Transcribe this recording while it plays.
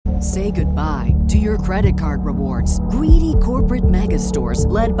Say goodbye to your credit card rewards. Greedy corporate mega stores,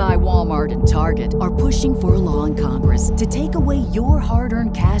 led by Walmart and Target, are pushing for a law in Congress to take away your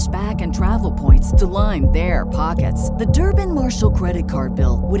hard-earned cash back and travel points to line their pockets. The Durbin-Marshall credit card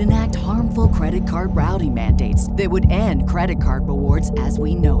bill would enact harmful credit card routing mandates that would end credit card rewards as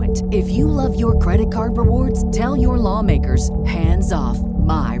we know it. If you love your credit card rewards, tell your lawmakers, hands off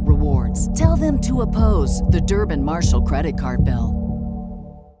my rewards. Tell them to oppose the Durbin-Marshall credit card bill.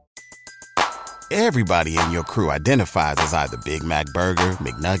 Everybody in your crew identifies as either Big Mac Burger,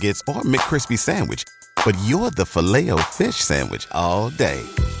 McNuggets, or McCrispy Sandwich. But you're the Filet-O-Fish Sandwich all day.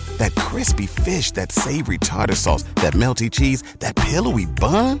 That crispy fish, that savory tartar sauce, that melty cheese, that pillowy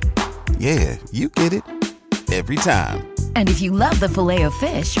bun. Yeah, you get it. Every time. And if you love the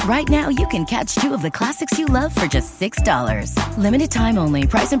Filet-O-Fish, right now you can catch two of the classics you love for just $6. Limited time only.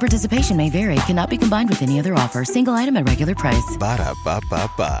 Price and participation may vary. Cannot be combined with any other offer. Single item at regular price.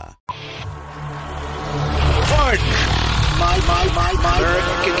 Ba-da-ba-ba-ba. Pardon. My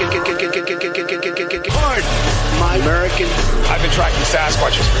American. I've been tracking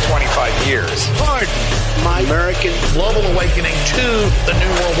Sasquatches for 25 years. Pardon. My American. Global awakening to the New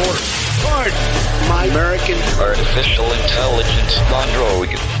World Order. Pardon. My American. Artificial intelligence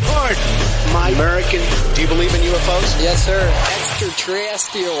android. Pardon. My American. Do you believe in UFOs? Yes, sir.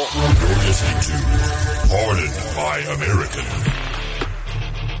 Extraterrestrial. You're listening to Pardon My American.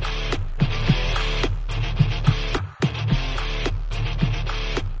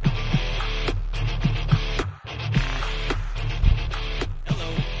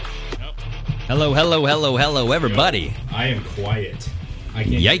 Hello, everybody. I am quiet. I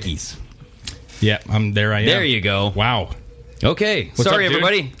can't. Yikes. Yeah, I'm there. I am. There you go. Wow. Okay. What's Sorry, up, dude?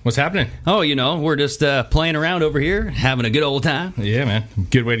 everybody. What's happening? Oh, we're just playing around over here, having a good old time. Yeah, man.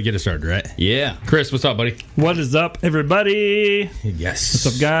 Good way to get it started, right? Yeah. Chris, what's up, buddy? What is up, everybody? Yes.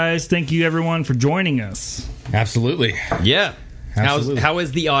 What's up, guys? Thank you, everyone, for joining us. Absolutely. Yeah. Absolutely. How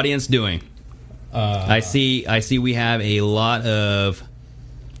is the audience doing? I see we have a lot of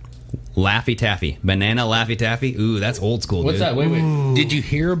Laffy Taffy. Banana Laffy Taffy. Ooh, that's old school, What's dude. that? Wait. Did you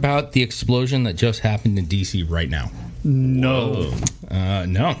hear about the explosion that just happened in D.C. right now? No.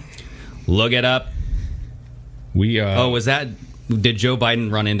 No. Look it up. Was that... Did Joe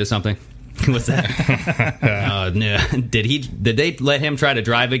Biden run into something? What's that? No. Did they let him try to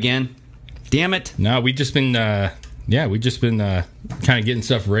drive again? Damn it. No, we just been... kind of getting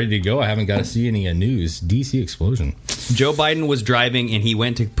stuff ready to go. I haven't got to see any news. DC explosion. Joe Biden was driving and he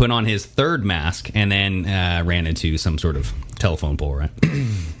went to put on his third mask and then ran into some sort of telephone pole, right?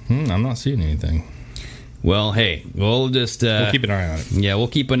 I'm not seeing anything. Well, hey, we'll just... we'll keep an eye on it. Yeah, we'll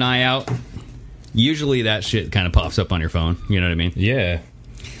keep an eye out. Usually that shit kind of pops up on your phone. You know what I mean? Yeah.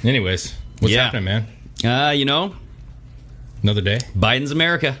 Anyways, what's happening, man? Another day? Biden's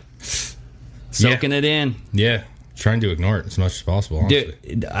America. Soaking it in. Yeah. Trying to ignore it as much as possible, honestly.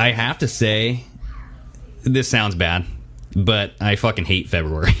 Dude, I have to say, this sounds bad, but I fucking hate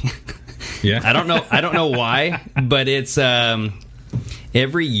February. Yeah. I don't know why, but it's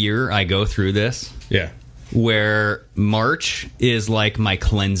every year I go through this. Yeah. Where March is like my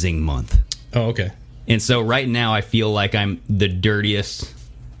cleansing month. Oh, okay. And so right now I feel like I'm the dirtiest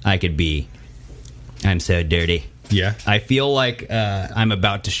I could be. I'm so dirty. Yeah. I feel like I'm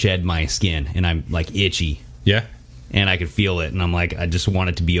about to shed my skin and I'm like itchy. Yeah. And I can feel it and I'm like, I just want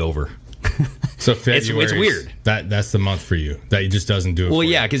it to be over. So February, it's weird. That's the month for you. That just doesn't do it. Well,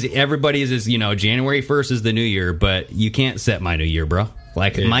 yeah, because everybody's is, January 1st is the new year, but you can't set my new year, bro.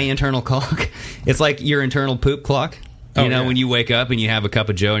 Like my internal clock, it's like your internal poop clock. When you wake up and you have a cup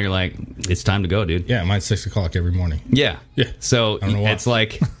of Joe and you're like, it's time to go, dude. Yeah, mine's 6 o'clock every morning. Yeah. Yeah. So it's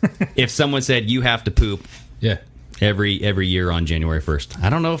like if someone said you have to poop every year on January 1st. I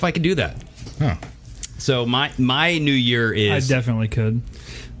don't know if I could do that. Huh. So my new year is... I definitely could.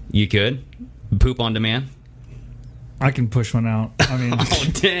 You could? Poop on demand? I can push one out. I mean... Oh,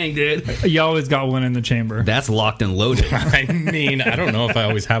 dang, dude. You always got one in the chamber. That's locked and loaded. I mean, I don't know if I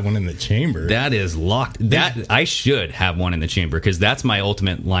always have one in the chamber. That is locked. I should have one in the chamber because that's my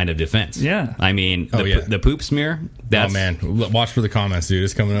ultimate line of defense. Yeah. I mean, the poop smear. Oh, man. Watch for the comments, dude.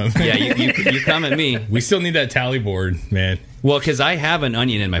 It's coming up. Yeah, you come at me. We still need that tally board, man. Well, because I have an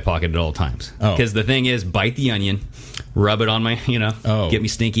onion in my pocket at all times. Because the thing is, bite the onion, rub it on my, get me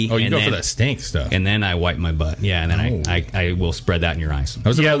stinky. Oh, you go for that stink stuff. And then I wipe my butt. Yeah, and then I will spread that in your eyes.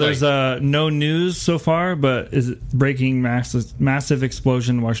 Yeah, there's no news so far, but is it breaking massive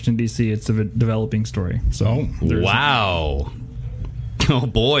explosion in Washington, D.C.? It's a developing story. So wow. Oh,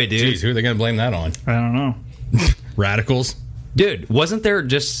 boy, dude. Jeez, who are they going to blame that on? I don't know. Radicals? Dude, wasn't there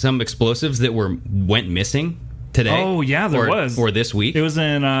just some explosives that went missing? today. Oh, yeah, there was. Or this week. It was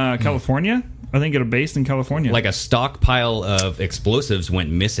in California. I think it was based in California. Like a stockpile of explosives went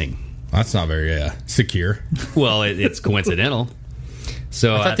missing. That's not very secure. Well, it's coincidental.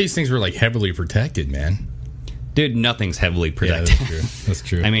 So I thought these things were like heavily protected, man. Dude, nothing's heavily protected. Yeah, that's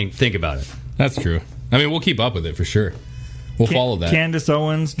true. I mean, think about it. That's true. I mean, we'll keep up with it for sure. We'll follow that. Candace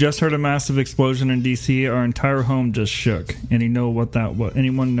Owens just heard a massive explosion in D.C. Our entire home just shook. Anyone know what that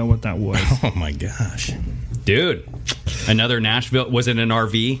was? Oh my gosh, dude! Another Nashville. Was it an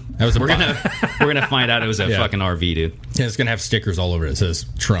RV? That was. We're gonna find out it was a fucking RV, dude. Yeah, it's gonna have stickers all over it. It says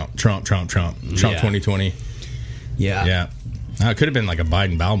Trump, Trump, Trump, Trump, Trump 2020. Yeah. It could have been like a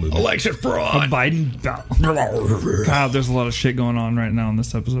Biden bowel movement. Election fraud. A Biden bowel. God, there's a lot of shit going on right now in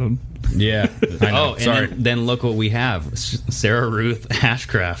this episode. Yeah, I know. Sorry. Then look what we have: Sarah Ruth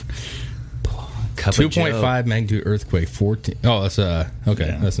Ashcraft. 2.5 magnitude earthquake. 14. Oh, that's okay.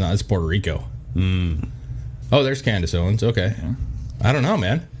 Yeah. That's not. It's Puerto Rico. Oh, there's Candace Owens. Okay. Yeah. I don't know,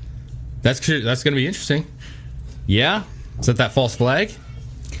 man. That's going to be interesting. Yeah. Is that false flag?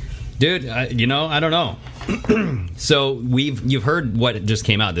 Dude, I don't know. So you've heard what just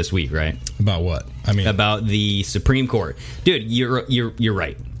came out this week, right? About what? I mean, about the Supreme Court. Dude, you're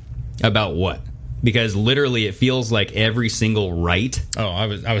right. About what? Because literally it feels like every single right. Oh,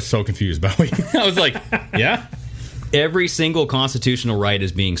 I was so confused by what I was like, yeah? Every single constitutional right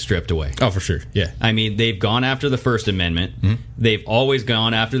is being stripped away. Oh, for sure. Yeah. I mean, they've gone after the First Amendment. Mm-hmm. They've always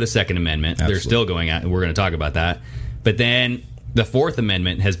gone after the Second Amendment. Absolutely. They're still going at, and we're going to talk about that. But then the Fourth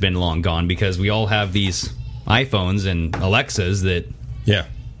Amendment has been long gone because we all have these iPhones and Alexas that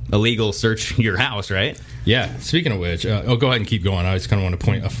illegal search your house, right? Yeah. Speaking of which, go ahead and keep going. I just kind of want to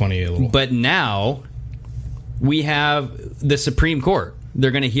point a funny little... But now we have the Supreme Court.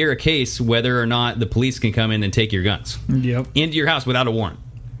 They're going to hear a case whether or not the police can come in and take your guns into your house without a warrant.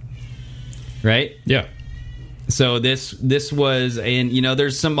 Right? Yeah. So this was, and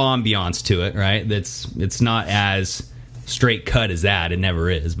there's some ambiance to it, right? It's not as straight cut as that. It never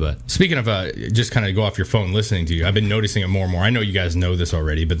is. But speaking of just kind of go off your phone listening to you, I've been noticing it more and more. I know you guys know this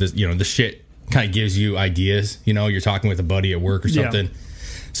already, but this the shit kind of gives you ideas. You're talking with a buddy at work or something. Yeah.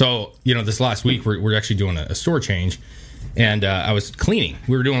 So this last week we're actually doing a store change. And I was cleaning.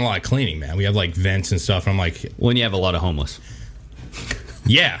 We were doing a lot of cleaning, man. We have like vents and stuff. And I'm like, when you have a lot of homeless.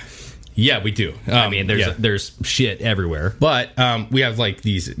 Yeah, we do. I mean, there's shit everywhere. But we have like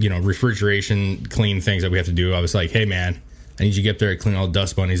these, refrigeration clean things that we have to do. I was like, hey, man, I need you to get up there and clean all the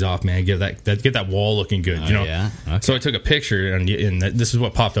dust bunnies off, man. Get that wall looking good. Yeah. Okay. So I took a picture, and this is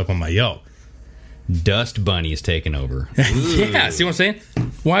what popped up on my Yelp. Dust bunnies taking over. Yeah, see what I'm saying?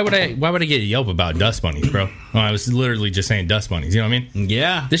 Why would I get a Yelp about dust bunnies, bro? Well, I was literally just saying dust bunnies. You know what I mean?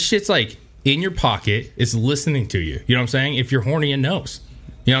 Yeah. This shit's like in your pocket. It's listening to you. You know what I'm saying? If you're horny, it knows.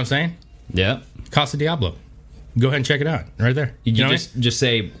 You know what I'm saying? Yeah. Casa Diablo. Go ahead and check it out. Right there. You just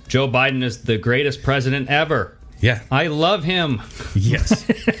say, Joe Biden is the greatest president ever. Yeah. I love him. Yes.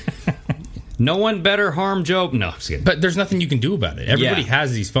 No one better harm Joe. No, I'm just kidding. But there's nothing you can do about it. Everybody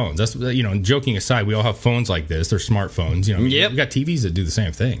has these phones. That's joking aside, we all have phones like this. They're smartphones. Yep. We got TVs that do the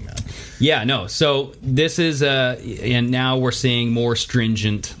same thing, man. Yeah, no. So this is and now we're seeing more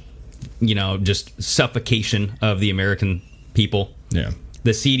stringent, just suffocation of the American people. Yeah.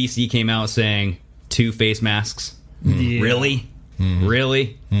 The CDC came out saying 2 face masks. Yeah. Really? Mm-hmm.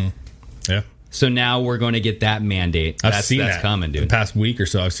 Really? Mm-hmm. Yeah. So now we're going to get that mandate. I've seen that's that coming, dude. The past week or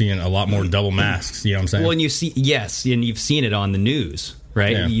so, I've seen a lot more double masks. You know what I'm saying? Well, and you've seen it on the news,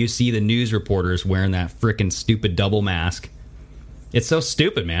 right? Yeah. You see the news reporters wearing that freaking stupid double mask. It's so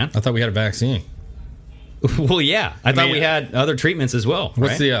stupid, man. I thought we had a vaccine. Well, yeah. I thought we had other treatments as well.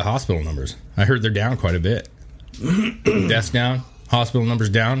 What's the hospital numbers? I heard they're down quite a bit. Deaths down, hospital numbers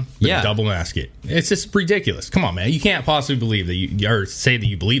down. Yeah. Double mask it. It's just ridiculous. Come on, man. You can't possibly believe that or say that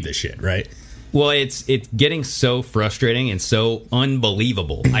you believe this shit, right? Well, it's getting so frustrating and so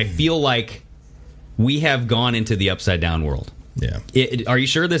unbelievable. I feel like we have gone into the upside down world. Yeah. Are you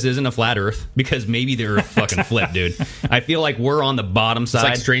sure this isn't a flat Earth? Because maybe they're fucking flipped, dude. I feel like we're on the bottom side. It's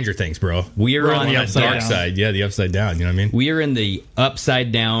like Stranger Things, bro. We're on the dark side. Yeah, the upside down. You know what I mean? We are in the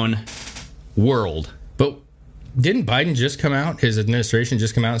upside down world. But didn't Biden just come out? His administration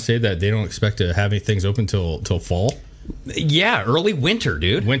just come out and say that they don't expect to have any things open till fall? Yeah, early winter,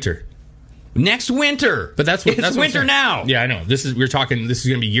 dude. Winter. Next winter. But that's winter now. Yeah, I know. This is going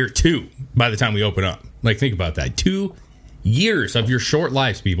to be year 2 by the time we open up. Like, think about that. 2 years of your short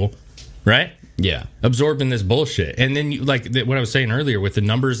lives, people. Right? Yeah. Absorbing this bullshit. And then, what I was saying earlier, with the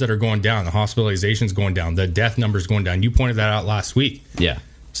numbers that are going down, the hospitalizations going down, the death numbers going down. You pointed that out last week. Yeah.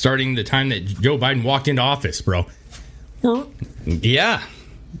 Starting the time that Joe Biden walked into office, bro. Yeah.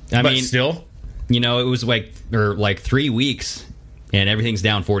 I mean, still, it was like 3 weeks, and everything's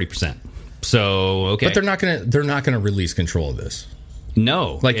down 40%. So okay, but they're not gonna release control of this.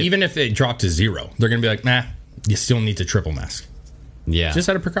 No, even if it dropped to 0, they're gonna be like, nah, you still need to triple mask. Yeah, just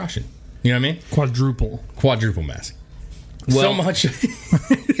out of precaution. You know what I mean? Quadruple mask. Well, so much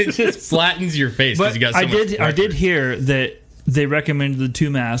it just flattens your face because you got so much. I did hear that they recommended the 2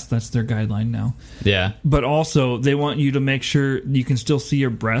 masks. That's their guideline now. Yeah, but also they want you to make sure you can still see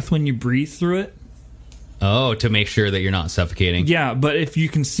your breath when you breathe through it. Oh, to make sure that you're not suffocating. Yeah, but if you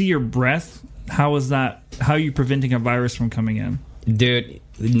can see your breath, how are you preventing a virus from coming in? Dude,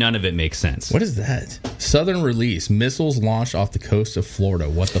 none of it makes sense. What is that? Southern release. Missiles launched off the coast of Florida.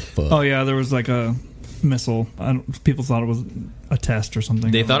 What the fuck? Oh, yeah, there was like a missile. People thought it was a test or something.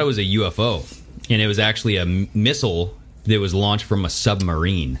 They thought it was a UFO, and it was actually a missile that was launched from a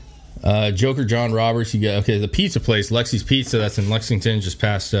submarine. Joker John Roberts, you got the pizza place, Lexi's Pizza, that's in Lexington, just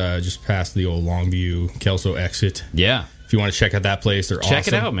past the old Longview Kelso exit. Yeah. If you want to check out that place, they're awesome. Check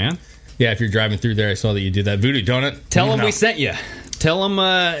it out, man. Yeah, if you're driving through there, I saw that you did that. Voodoo Donut. Tell them we sent you. Tell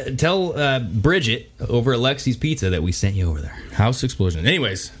Bridget over at Lexi's Pizza that we sent you over there. House explosion.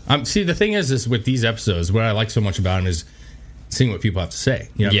 Anyways, see, the thing is with these episodes, what I like so much about them is seeing what people have to say.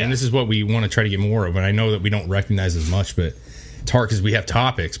 And this is what we want to try to get more of. And I know that we don't recognize as much, but it's hard because we have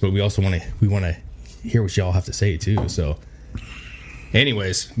topics, but we also want to hear what y'all have to say too. So,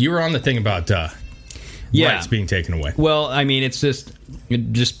 anyways, you were on the thing about rights being taken away. Well, I mean, it's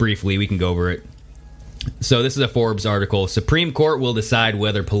just briefly, we can go over it. So this is a Forbes article. Supreme Court will decide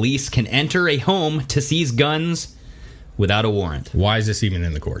whether police can enter a home to seize guns without a warrant. Why is this even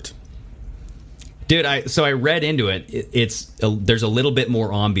in the courts? Dude, I read into it. There's a little bit more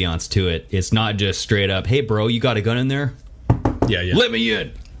ambiance to it. It's not just straight up, hey, bro, you got a gun in there? Yeah. Let me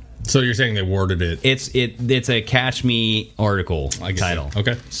in. So you're saying they worded it? It's a Catch Me article title.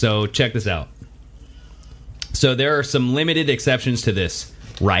 Okay. So check this out. So there are some limited exceptions to this,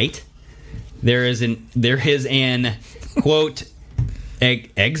 right? There is an quote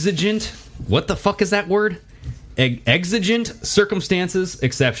exigent. What the fuck is that word? Exigent circumstances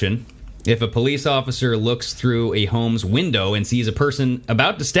exception. If a police officer looks through a home's window and sees a person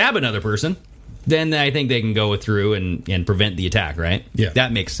about to stab another person, then I think they can go through and prevent the attack, right? Yeah.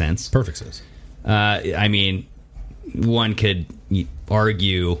 That makes sense. Perfect sense. I mean, one could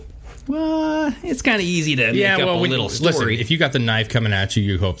argue, well, it's kind of easy to make up a little story. Listen, if you got the knife coming at you,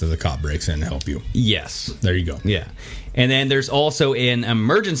 you hope that the cop breaks in to help you. Yes. There you go. Yeah. And then there's also an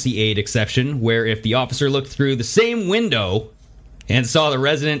emergency aid exception where if the officer looked through the same window and saw the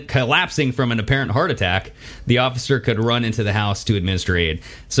resident collapsing from an apparent heart attack, the officer could run into the house to administer aid.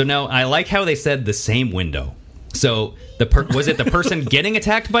 So now, I like how they said the same window. So was it the person getting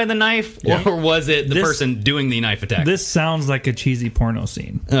attacked by the knife, or was it the person doing the knife attack? This sounds like a cheesy porno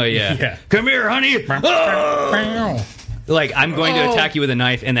scene. Oh, yeah. Come here, honey. Oh! Like, I'm going to attack you with a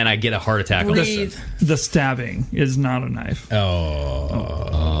knife, and then I get a heart attack. The stabbing is not a knife. Oh.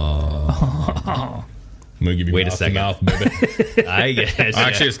 I'm going to give you Wait mouth a second. to mouth, baby. I guess.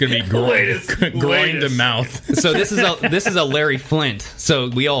 Actually, it's going to be groin to mouth. So this is a Larry Flint. So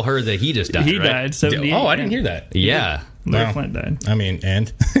we all heard that he just died. He right? died 78. Oh, I didn't hear that. Yeah. Larry Flint died. I mean,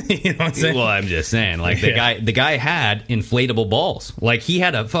 and you know what I'm saying? Well, I'm just saying, like the guy had inflatable balls. Like he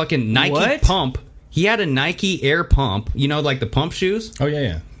had a fucking Nike pump. He had a Nike Air pump. You know, like the pump shoes. Oh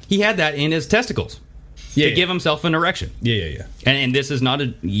yeah. He had that in his testicles to give himself an erection. Yeah. And this is not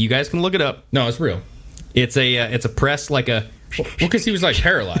a. You guys can look it up. No, it's real. It's a press like a. Well, because he was like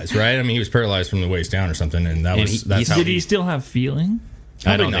paralyzed, right? I mean, he was paralyzed from the waist down or something, and that's how. Did he still have feeling?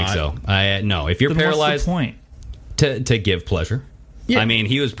 I don't think so. No, if you're paralyzed, what's the point? To give pleasure. Yeah. I mean,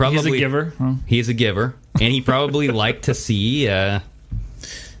 he was probably he's a giver. Huh? He's a giver, and he probably liked to see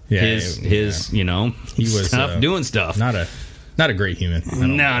his he was stuff doing stuff. Not a great human.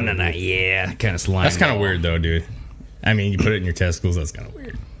 No. Yeah, kind of slimy. That's kind of weird though, dude. I mean, you put it in your testicles. That's kind of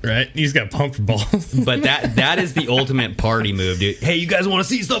weird. Right? He's got pumped balls. But that is the ultimate party move, dude. Hey, you guys want to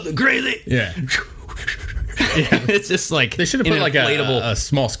see something crazy? Yeah. It's just like they should have put like a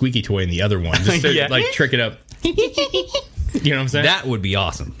small squeaky toy in the other one, just to like trick it up. You know what I'm saying? That would be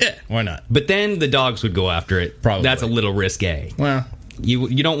awesome. Yeah, why not? But then the dogs would go after it. Probably. That's a little risque. Well,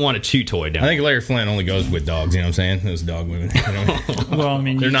 you don't want a chew toy down. I think Larry Flint only goes with dogs. You know what I'm saying? Those dog women. Well, I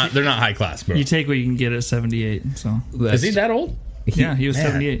mean, they're not high class, bro. You take what you can get at 78. So is he that old? Yeah, he was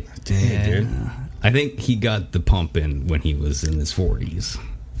 78. Dang, dude. I think he got the pump in when he was in his 40s.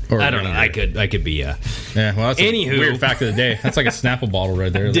 I don't know. I could be. Yeah. Well, that's a weird fact of the day. That's like a Snapple bottle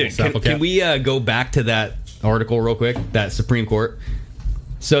right there. Dude, can we go back to that article real quick? That Supreme Court.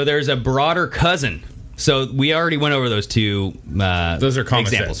 So there's a broader cousin. So we already went over those two. Those are common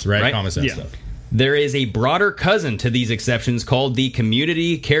examples, sense, right? Common sense stuff. There is a broader cousin to these exceptions called the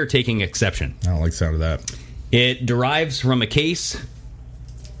community caretaking exception. I don't like the sound of that. It derives from a case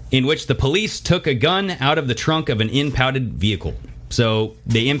in which the police took a gun out of the trunk of an impounded vehicle. So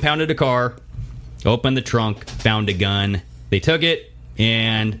they impounded a car, opened the trunk, found a gun. They took it,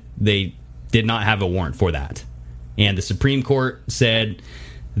 and they did not have a warrant for that. And the Supreme Court said,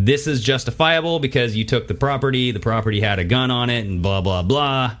 this is justifiable because you took the property had a gun on it, and blah, blah,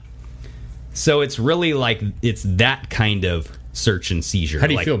 blah. So it's really like, it's that kind of search and seizure. How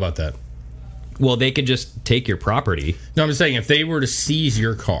do you feel about that? Well, they could just take your property. No, I'm just saying, if they were to seize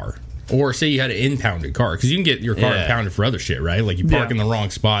your car, or say you had an impounded car, because you can get your car impounded for other shit, right? Like you park in the wrong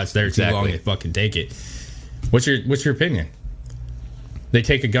spots, there too long, they fucking take it. What's your opinion? They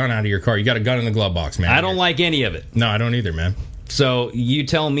take a gun out of your car. You got a gun in the glove box, man. I don't like any of it. No, I don't either, man. So you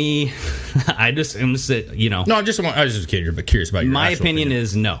tell me. I was just curious about your my opinion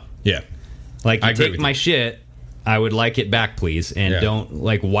is no. Yeah. Like, you take my shit, I would like it back, please. And don't,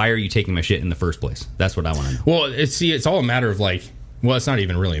 like, why are you taking my shit in the first place? That's what I want to know. Well, it's all a matter of, like, well, it's not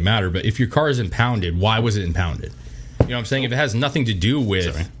even really a matter, but if your car is impounded, why was it impounded? You know what I'm saying? If it has nothing to do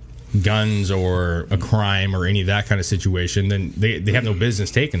with guns or a crime or any of that kind of situation, then they have no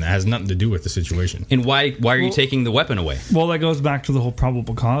business taking that. It has nothing to do with the situation. And why are you taking the weapon away? Well, that goes back to the whole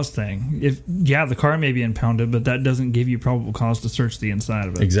probable cause thing. The car may be impounded, but that doesn't give you probable cause to search the inside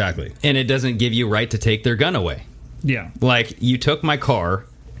of it. Exactly. And it doesn't give you right to take their gun away. Yeah. Like, you took my car,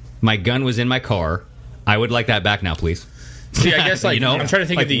 my gun was in my car, I would like that back now, please. See, I guess, like, I'm trying to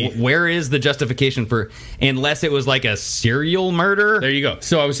think of the... Where is the justification for... Unless it was, like, a serial murder? There you go.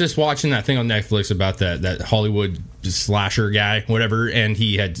 So I was just watching that thing on Netflix about that Hollywood slasher guy, whatever, and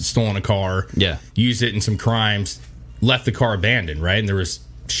he had stolen a car, used it in some crimes, left the car abandoned, right? And there was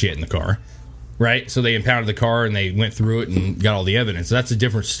shit in the car, right? So they impounded the car, and they went through it and got all the evidence. That's a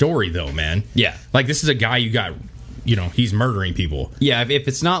different story, though, man. Yeah. Like, this is a guy you got... he's murdering people. Yeah, if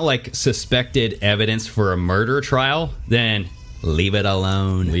it's not like suspected evidence for a murder trial, then leave it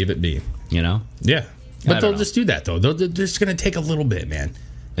alone. Leave it be. Yeah. But they'll just do that, though. They're just going to take a little bit, man.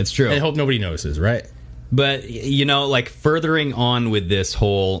 It's true. I hope nobody notices, right? But, like, furthering on with this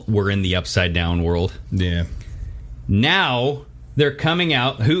whole we're in the upside down world. Yeah. Now they're coming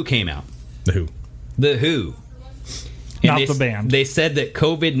out. Who came out? The Who. The Who. Not the band. They said that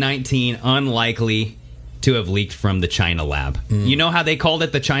COVID-19 unlikely to have leaked from the China lab. You know how they called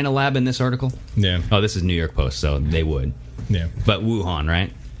it the China lab in this article? Yeah. Oh, this is New York Post, so they would. Yeah. But Wuhan,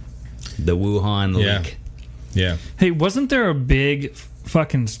 right? The Wuhan leak. Yeah. Hey, wasn't there a big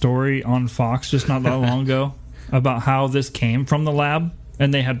fucking story on Fox just not that long ago about how this came from the lab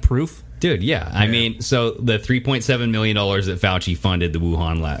and they had proof? Dude, yeah. I mean, so the $3.7 million that Fauci funded the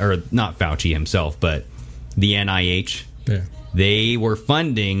Wuhan lab, or not Fauci himself, but the NIH, they were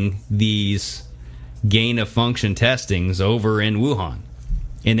funding these gain of function testings over in Wuhan.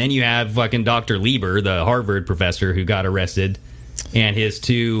 And then you have fucking Dr. Lieber, the Harvard professor who got arrested, and his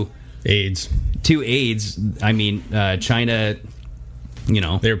two aides. China,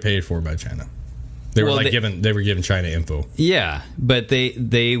 they were paid for by China. They were giving China info. Yeah, but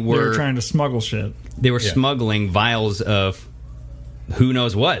they were trying to smuggle shit. They were smuggling vials of who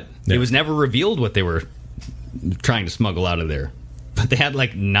knows what. It was never revealed what they were trying to smuggle out of there. But they had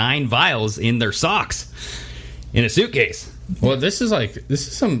like 9 vials in their socks in a suitcase. Well, this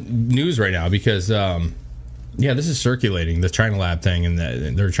is some news right now because this is circulating, the China lab thing, and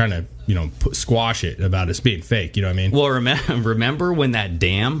they're trying to squash it about it being fake. You know what I mean? Well, remember when that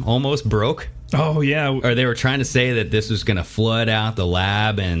dam almost broke? Oh yeah. Or they were trying to say that this was going to flood out the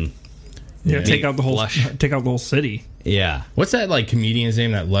lab and take out the whole city. Yeah. What's that like comedian's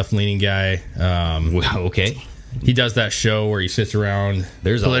name? That left leaning guy. Okay. He does that show where he sits around.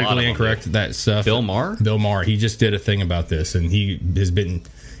 There's politically incorrect that stuff. Bill Maher. He just did a thing about this, and he has been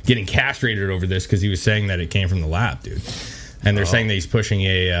getting castrated over this because he was saying that it came from the lab, dude. And they're saying that he's pushing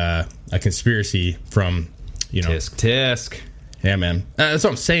a conspiracy from Tisk. Yeah, man. That's what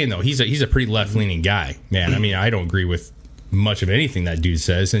I'm saying, though. He's a pretty left leaning guy, man. I mean, I don't agree with much of anything that dude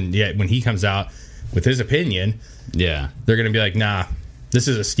says, and yet when he comes out with his opinion, they're going to be like, nah. This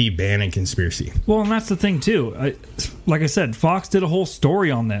is a Steve Bannon conspiracy. Well, and that's the thing too. Like I said, Fox did a whole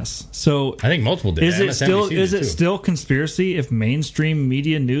story on this. So I think multiple did. Is it still conspiracy if mainstream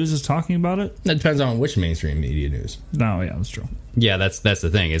media news is talking about it? That depends on which mainstream media news. No, yeah, that's true. Yeah, that's the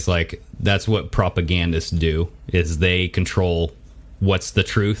thing. It's like that's what propagandists do. Is they control what's the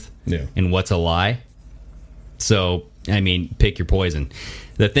truth and what's a lie. So I mean, pick your poison.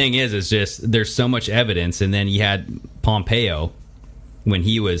 The thing is just there's so much evidence, and then you had Pompeo. When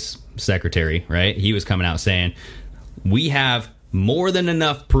he was secretary, right? He was coming out saying, we have more than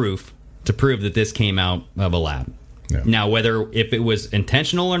enough proof to prove that this came out of a lab. Yeah. Now, if it was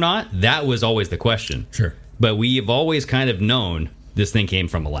intentional or not, that was always the question. Sure. But we've always kind of known this thing came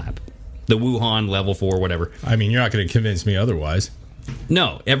from a lab. The Wuhan level 4, whatever. I mean, you're not going to convince me otherwise.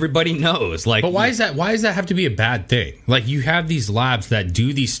 No, everybody knows. Like, but why is that? Why does that have to be a bad thing? Like, you have these labs that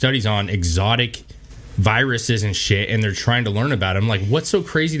do these studies on exotic viruses and shit, and they're trying to learn about them. Like, what's so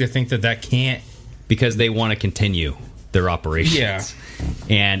crazy to think that can't? Because they want to continue their operations. Yeah.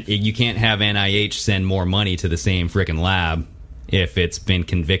 And you can't have NIH send more money to the same freaking lab if it's been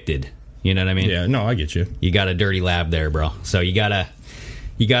convicted. You know what I mean? Yeah, no, I get you. You got a dirty lab there, bro. So you gotta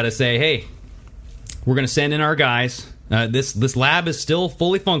say, hey, we're gonna send in our guys. This lab is still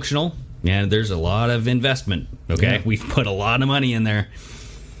fully functional, and there's a lot of investment. Okay, yeah. We've put a lot of money in there.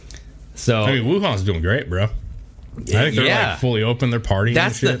 So I mean, Wuhan's doing great, bro. I think they're like fully open. They're partying.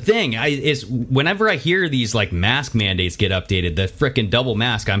 That's the thing. Is whenever I hear these like mask mandates get updated, the frickin' double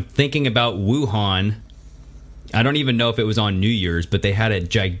mask, I'm thinking about Wuhan. I don't even know if it was on New Year's, but they had a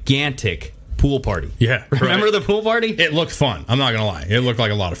gigantic pool party. Yeah, remember the pool party? It looked fun. I'm not gonna lie. It looked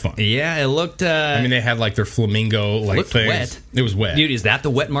like a lot of fun. Yeah, it looked. I mean, they had like their flamingo like things. Wet. It was wet, dude. Is that the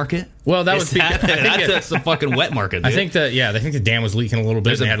wet market? Well, that's a fucking wet market. Dude. I think the dam was leaking a little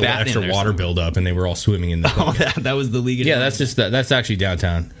bit. And they had a little extra water build up, and they were all swimming in the. Oh, that was the league. Yeah, that's actually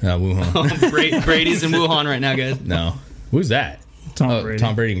downtown Wuhan. Brady's in Wuhan right now, guys. No, who's that? Tom Brady.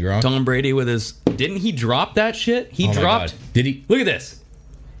 Tom Brady and Gronk. Tom Brady with his. Didn't he drop that shit? He dropped. Did he? Look at this.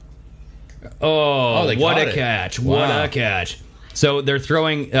 Oh, what a catch. Wow. What a catch. So they're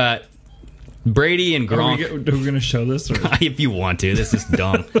throwing Brady and Gronk. Are we going to show this? Or? If you want to. This is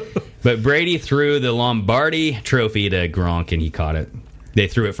dumb. But Brady threw the Lombardi trophy to Gronk, and he caught it. They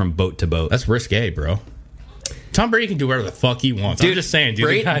threw it from boat to boat. That's risque, bro. Tom Brady can do whatever the fuck he wants. Dude, I'm just saying,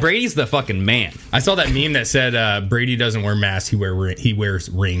 dude. Brady's the fucking man. I saw that meme that said Brady doesn't wear masks, he wears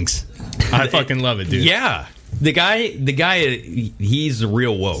rings. I fucking love it, dude. Yeah. The guy, he's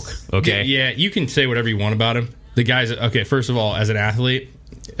real woke, okay? Yeah, you can say whatever you want about him. The guy's, okay, first of all, as an athlete,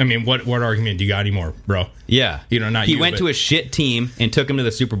 I mean, what argument do you got anymore, bro? Yeah. He went to a shit team and took him to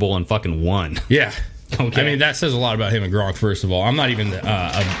the Super Bowl and fucking won. Yeah. Okay. I mean, that says a lot about him and Gronk, first of all. I'm not even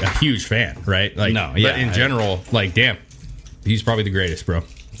a huge fan, right? Like, no, yeah. But in general, like, damn, he's probably the greatest, bro.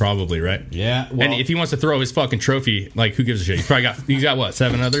 Probably, right? Yeah. Well, and if he wants to throw his fucking trophy, like, who gives a shit? He's got what,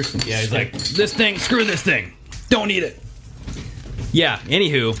 7 others? Yeah, he's like, this thing, screw this thing. Don't eat it. Yeah,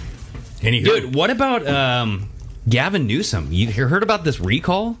 anywho. Dude, what about Gavin Newsom? You heard about this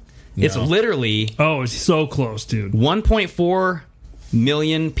recall? No. It's literally... Oh, it's so close, dude. 1.4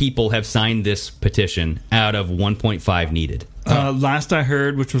 million people have signed this petition out of 1.5 needed. Last I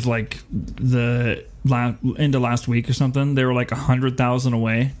heard, which was like the end of last week or something, they were like 100,000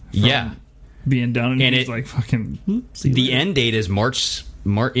 away from being done. And it's like fucking... The end date is in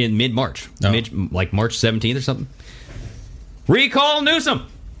mid-March. Like March 17th or something. Recall Newsom!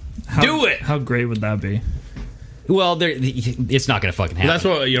 Do it! How great would that be? Well, it's not going to fucking happen.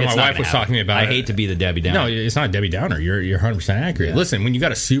 Well, that's what my wife was talking to me about. I hate to be the Debbie Downer. No, it's not a Debbie Downer. You're 100% accurate. Yeah. Listen, when you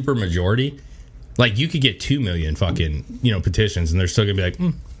got a super majority, like you could get 2 million fucking petitions, and they're still going to be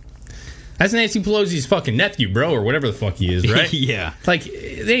like, that's Nancy Pelosi's fucking nephew, bro, or whatever the fuck he is, right? Yeah. Like,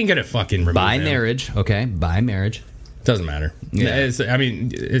 they ain't going to fucking remove by him. Marriage, okay? By marriage. Doesn't matter. Yeah.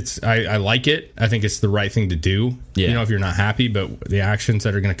 I like it. I think it's the right thing to do. Yeah. If you're not happy, but the actions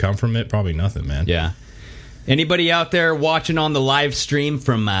that are going to come from it, probably nothing, man. Yeah. Anybody out there watching on the live stream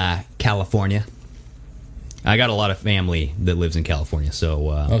from California? I got a lot of family that lives in California,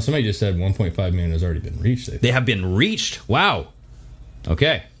 so... somebody just said 1.5 million has already been reached. They have been reached? Wow.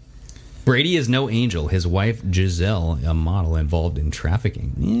 Okay. Brady is no angel. His wife, Giselle, a model involved in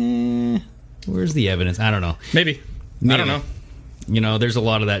trafficking. Where's the evidence? I don't know. Maybe. I don't know. There's a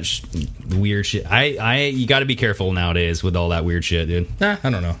lot of that weird shit. You got to be careful nowadays with all that weird shit, dude. I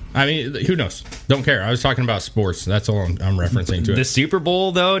don't know. I mean, who knows? Don't care. I was talking about sports. That's all I'm referencing to it. The Super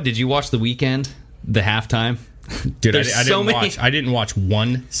Bowl, though, did you watch the weekend? The halftime? Dude, I didn't watch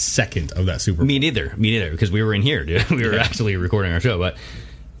 1 second of that Super Bowl. Me neither, because we were in here, dude. We were actually recording our show. But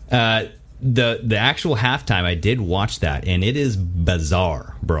the actual halftime, I did watch that, and it is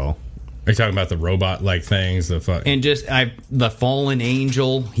bizarre, bro. Are you talking about the robot-like things? And just the fallen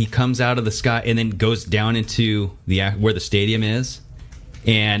angel, he comes out of the sky and then goes down into where the stadium is.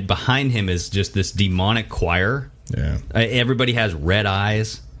 And behind him is just this demonic choir. Yeah. Everybody has red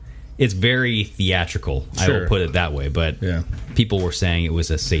eyes. It's very theatrical, sure. I will put it that way. But people were saying it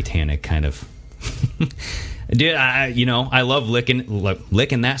was a satanic kind of... Dude, I love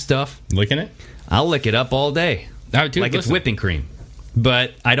licking that stuff. Licking it? I'll lick it up all day. It's whipping cream.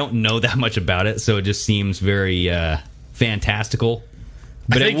 But I don't know that much about it, so it just seems very fantastical.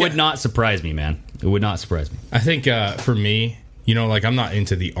 But it would not surprise me, man. It would not surprise me. I think for me, you know, like I'm not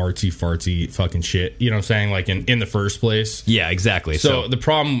into the artsy-fartsy fucking shit. You know what I'm saying? Like in the first place. Yeah, exactly. So the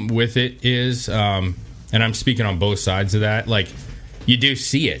problem with it is, and I'm speaking on both sides of that, like you do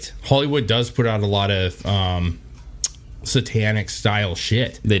see it. Hollywood does put out a lot of satanic style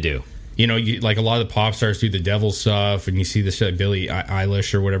shit. They do. You know, like a lot of the pop stars do the devil stuff, and you see this shit, Billie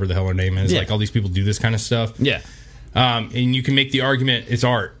Eilish or whatever the hell her name is. Yeah. Like all these people do this kind of stuff. Yeah. And you can make the argument it's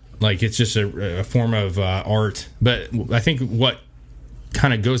art. Like it's just a form of art. But I think what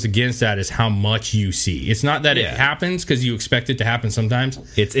kind of goes against that is how much you see. It's not that it happens because you expect it to happen sometimes.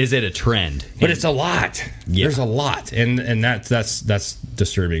 Is it a trend? But it's a lot. Yeah. There's a lot, and that's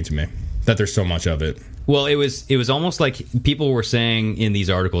disturbing to me that there's so much of it. Well, it was almost like people were saying in these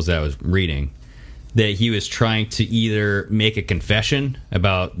articles that I was reading that he was trying to either make a confession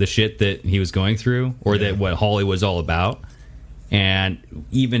about the shit that he was going through, or that what Hollywood's all about, and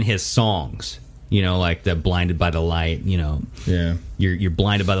even his songs. You know, like the "Blinded by the Light." You know, you're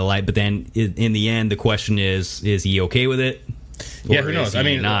blinded by the light. But then, in the end, the question is he okay with it? Yeah, who knows? I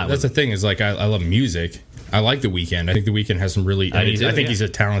mean, that's the thing. Is like I love music. I like The Weeknd. I think The Weeknd has some really. I think he's a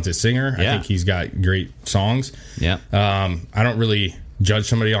talented singer. I think he's got great songs. Yeah. I don't really judge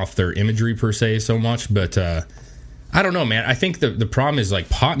somebody off their imagery per se so much, but I don't know, man. I think the problem is like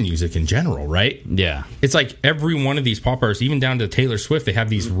pop music in general, right? Yeah. It's like every one of these pop artists, even down to Taylor Swift, they have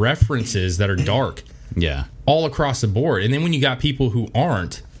these references that are dark. Yeah. All across the board. And then when you got people who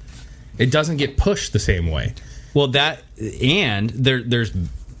aren't, it doesn't get pushed the same way. Well, there's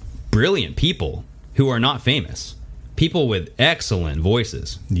brilliant people who are not famous. People with excellent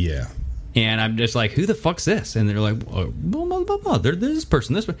voices. Yeah. And I'm just like, who the fuck's this? And they're like, there's this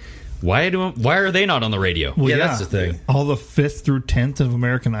person, this one. Why are they not on the radio? Well, that's the thing. All the 5th through 10th of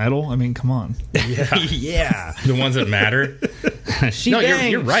American Idol. I mean, come on. Yeah. Yeah. The ones that matter.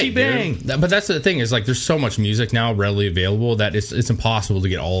 You're right. She bang. But that's the thing is like there's so much music now readily available that it's impossible to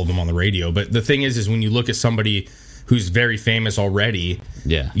get all of them on the radio. But the thing is when you look at somebody who's very famous already,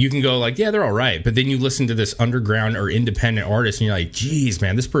 you can go like, yeah, they're all right. But then you listen to this underground or independent artist and you're like, geez,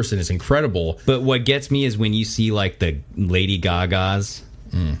 man, this person is incredible. But what gets me is when you see like the Lady Gagas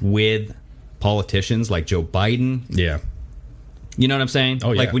with politicians like Joe Biden. Yeah. You know what I'm saying?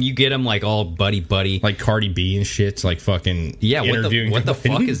 Oh, yeah. Like when you get them like all buddy. Like Cardi B and shit's like fucking interviewing. What the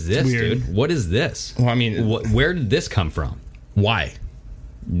fuck is this, dude? What is this? Well, I mean... where did this come from? Why?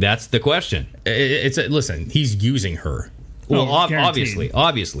 That's the question. Listen, he's using her. Well,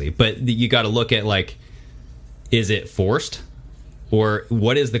 obviously. But you got to look at like, is it forced? Or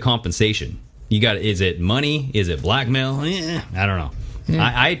what is the compensation? Is it money? Is it blackmail? I don't know.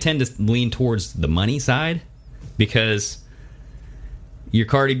 I tend to lean towards the money side because your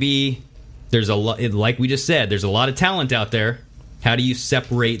Cardi B, there's a lot, like we just said, there's a lot of talent out there. How do you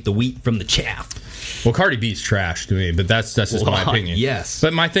separate the wheat from the chaff? Well, Cardi B's trash to me, but that's just my opinion. Yes.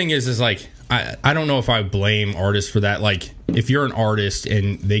 But my thing is like I don't know if I blame artists for that. Like if you're an artist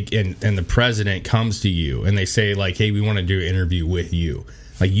and the president comes to you and they say like, hey, we want to do an interview with you.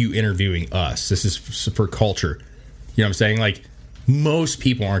 Like you interviewing us. This is for culture. You know what I'm saying? Like most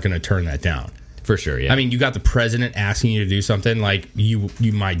people aren't going to turn that down. For sure, yeah. I mean, you got the president asking you to do something, like you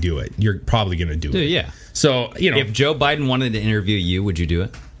might do it. You're probably going to do it. Yeah. So, you know, if Joe Biden wanted to interview you, would you do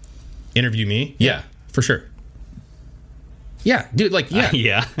it? Interview me? Yeah, for sure. Yeah, dude, like,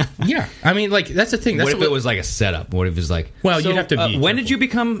 yeah. Yeah. I mean, like, that's the thing. That's what if it was like a setup? What if it was like, well, you'd have to be. When did you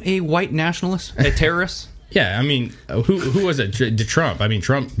become a white nationalist? A terrorist? Yeah, I mean, who was it? Trump. I mean,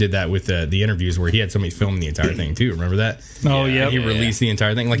 Trump did that with the interviews where he had somebody film the entire thing too. Remember that? Oh yeah, he released the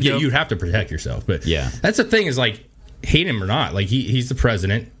entire thing. Like, you'd have to protect yourself. But that's the thing is like, hate him or not, like he's the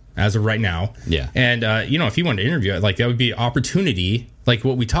president as of right now. Yeah, and you know, if he wanted to interview, like that would be an opportunity, like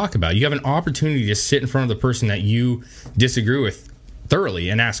what we talk about. You have an opportunity to sit in front of the person that you disagree with thoroughly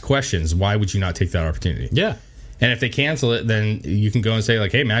and ask questions. Why would you not take that opportunity? Yeah. And if they cancel it, then you can go and say,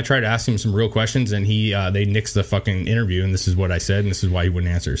 like, hey, man, I tried to ask him some real questions, and they nixed the fucking interview, and this is what I said, and this is why he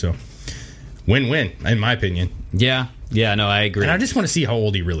wouldn't answer. So, win-win, in my opinion. Yeah, no, I agree. And I just want to see how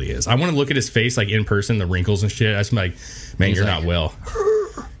old he really is. I want to look at his face, like, in person, the wrinkles and shit. I just like, man, you're not well.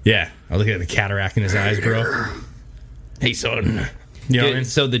 Yeah, I look at the cataract in his eyes, bro. Hey, son. You know what I mean?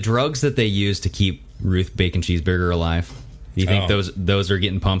 So the drugs that they use to keep Ruth Bacon Cheeseburger alive... Do you think those are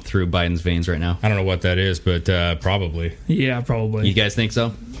getting pumped through Biden's veins right now? I don't know what that is, but probably. Yeah, probably. You guys think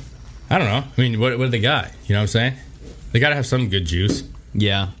so? I don't know. I mean, what do they got? You know what I'm saying? They got to have some good juice.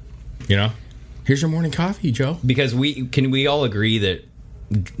 Yeah. You know? Here's your morning coffee, Joe. Because we all agree that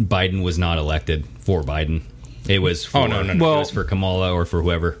Biden was not elected for Biden. It was for, no. It was for Kamala or for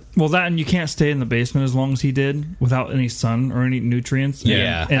whoever. Well, that and you can't stay in the basement as long as he did without any sun or any nutrients.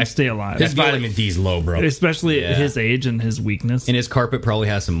 And stay alive. His vitamin D's low, bro. Especially at his age and his weakness. And his carpet probably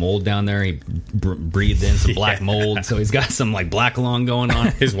has some mold down there. He breathed in some black mold, so he's got some like black lung going on.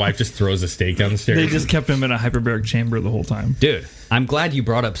 His wife just throws a steak down the stairs. They just kept him in a hyperbaric chamber the whole time. Dude, I'm glad you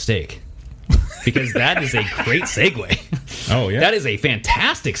brought up steak. Because that is a great segue. Oh, yeah. That is a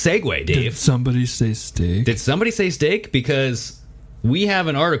fantastic segue, Dave. Did somebody say steak? Did somebody say steak? Because we have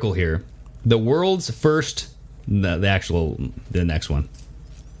an article here. The world's first... The next one.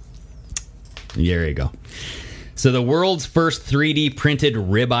 There you go. So the world's first 3D printed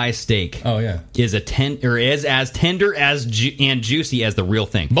ribeye steak. Oh, yeah. Is as tender and juicy as the real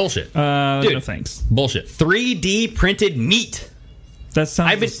thing. Bullshit. Dude, no thanks. Bullshit. 3D printed meat. That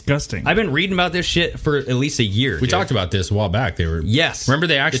sounds disgusting. I've been reading about this shit for at least a year. We talked about this a while back. They were Remember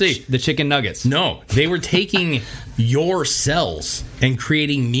they actually the chicken nuggets. No, they were taking your cells and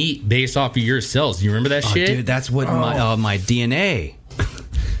creating meat based off of your cells. Do you remember that shit? Dude, that's what my DNA.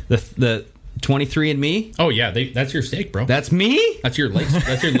 the 23andMe. Oh yeah, that's your steak, bro. That's me. That's your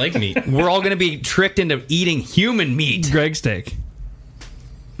leg meat. We're all going to be tricked into eating human meat. Greg steak.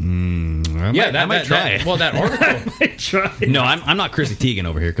 I might try it. Well, that article. I try. No, I'm not Chrissy Teigen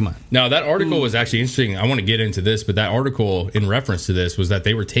over here. Come on. No, that article was actually interesting. I want to get into this, but that article in reference to this was that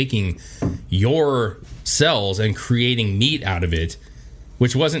they were taking your cells and creating meat out of it,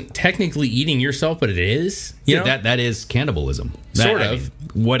 which wasn't technically eating yourself, but it is. You know? That is cannibalism. Sort of.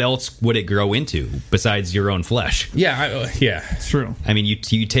 What else would it grow into besides your own flesh? Yeah, it's true. I mean, you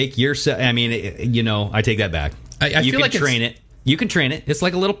take your. I mean, I take that back. I feel like train it. You can train it. It's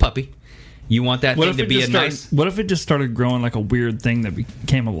like a little puppy. You want that thing to be nice... What if it just started growing like a weird thing that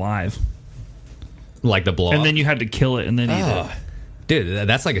became alive? Like the blob? And then you had to kill it and then eat it. Dude,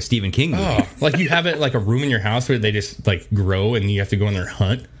 that's like a Stephen King movie. Like you have it like a room in your house where they just like grow and you have to go in there and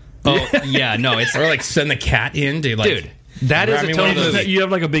hunt. Oh, yeah, no. It's or like send the cat in to like... Dude. That is a total movie. You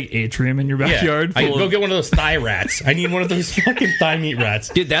have like a big atrium in your backyard. I go get one of those thigh rats. I need one of those fucking thigh meat rats.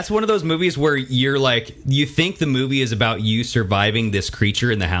 Dude, that's one of those movies where you're like, you think the movie is about you surviving this creature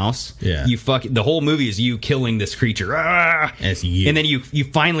in the house. Yeah. The whole movie is you killing this creature. And it's you. And then you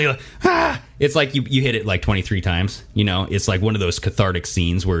finally like, it's like you hit it like 23 times. You know, it's like one of those cathartic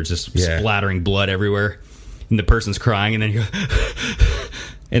scenes where it's just splattering blood everywhere. And the person's crying and then you go,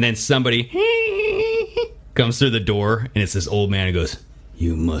 and then somebody comes through the door, and it's this old man who goes,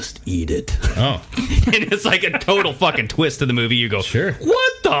 "You must eat it." Oh. And it's like a total fucking twist to the movie. You go, sure.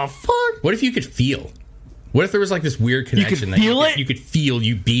 What the fuck? What if you could feel? What if there was like this weird connection you could feel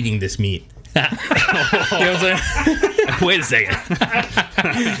you beating this meat? You know what I'm saying? Wait a second.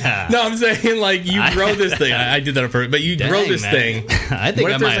 No, I'm saying like you grow this thing. I did that on purpose, but you grow this thing. I think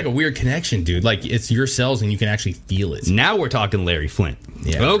what if there's like a weird connection, dude? Like it's your cells and you can actually feel it. Now we're talking Larry Flint.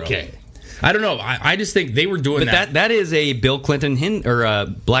 Yeah. Okay. Bro. I don't know. I just think they were doing that. That is a Bill Clinton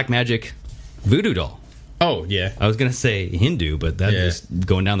black magic voodoo doll. Oh yeah, I was gonna say Hindu, but that's just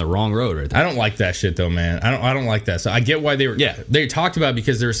going down the wrong road right there. I don't like that shit though, man. I don't like that. So I get why they were. Yeah, they talked about it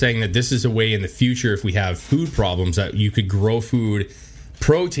because they were saying that this is a way in the future if we have food problems that you could grow food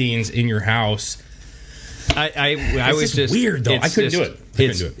proteins in your house. I was just weird though. I couldn't do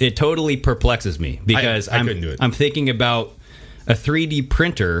it. It totally perplexes me because I couldn't do it. I'm thinking about a 3D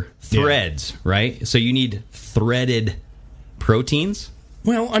printer threads, right? So you need threaded proteins.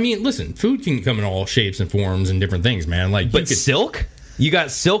 Well, I mean, listen, food can come in all shapes and forms and different things, man. Like, but silk? You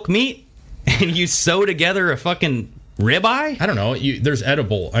got silk meat and you sew together a fucking ribeye? I don't know. There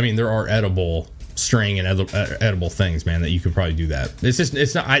are edible string and edible things, man, that you could probably do that.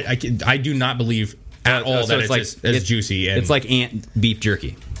 It's not. I do not believe at all that it's like as juicy. And it's like ant beef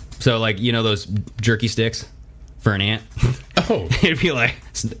jerky. So like those jerky sticks for an ant. Oh, it'd be like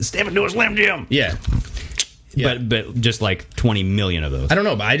step into a Slim Jim. Yeah. Yeah. But just like 20 million of those. I don't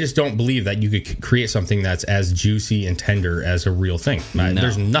know, but I just don't believe that you could create something that's as juicy and tender as a real thing. No.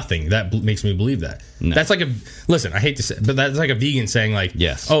 There's nothing that makes me believe that. No. That's like listen, I hate to say, but that's like a vegan saying like,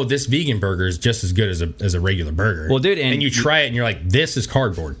 yes, oh, this vegan burger is just as good as a regular burger. Well, dude, and you try it and you're like, this is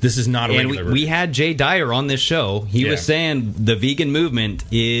cardboard. This is not a regular burger. We had Jay Dyer on this show. He was saying the vegan movement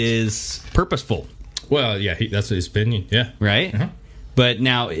is purposeful. Well, yeah, that's his opinion. Yeah, right. Uh-huh. But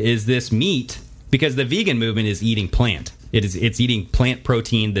now, is this meat? Because the vegan movement is eating plant. It's eating plant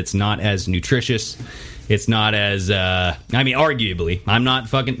protein that's not as nutritious. It's not as arguably. I'm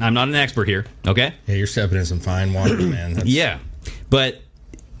not an expert here. Okay. Yeah, you're stepping in some fine water, man. Yeah, but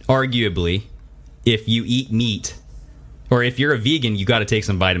arguably, if you eat meat Or if you're a vegan, you got to take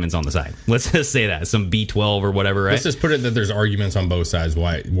some vitamins on the side. Let's just say that. Some B12 or whatever, right? Let's just put it that there's arguments on both sides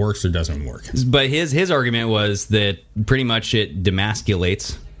why it works or doesn't work. But his argument was that pretty much it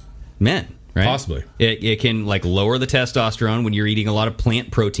demasculates men, right? Possibly. It can like lower the testosterone when you're eating a lot of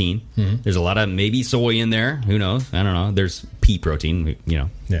plant protein. Mm-hmm. There's a lot of maybe soy in there. Who knows? I don't know. There's pea protein, Yeah.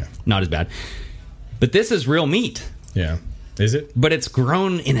 Not as bad. But this is real meat. Yeah. Is it? But it's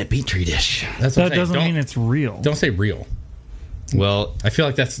grown in a petri dish. That doesn't mean it's real. Don't say real. Well, I feel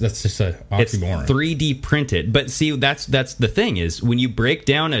like that's just a oxymoron. It's 3D printed. But see, that's the thing is when you break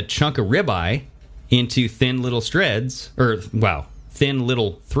down a chunk of ribeye into thin little threads, will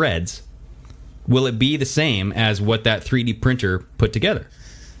it be the same as what that 3D printer put together?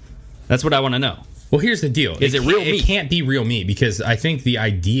 That's what I want to know. Well, here's the deal. Is it real meat? It can't be real meat because I think the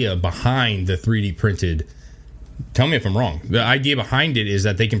idea behind the 3D printed, tell me if I'm wrong, the idea behind it is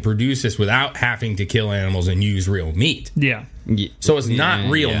that they can produce this without having to kill animals and use real meat. Yeah. So it's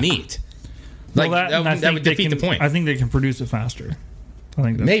not real meat. Like, well, that would defeat the point. I think they can produce it faster. I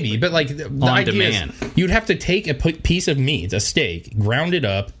think that's maybe, but like the idea is you'd have to take a piece of meat, a steak, ground it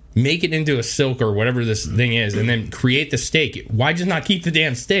up, make it into a silk or whatever this thing is, and then create the steak. Why just not keep the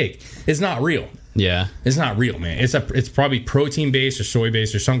damn steak? It's not real. Yeah, it's not real, man. It's probably protein based or soy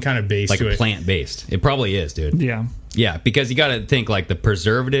based or some kind of base, like to a plant based. It probably is, dude. Yeah, because you got to think like the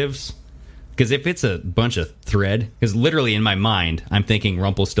preservatives. Because if it's a bunch of thread, because literally in my mind I'm thinking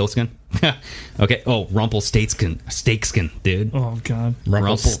Rumpelstiltskin. Okay, Rumpelstiltskin, dude. Oh god,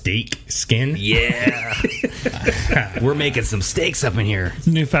 Rumpelstiltskin. Yeah, we're making some steaks up in here. It's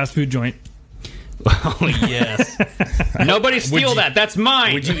a new fast food joint. Oh yes. Nobody steal that. That's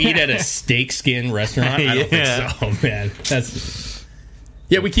mine. Would you eat at a steak skin restaurant? I don't think so, man.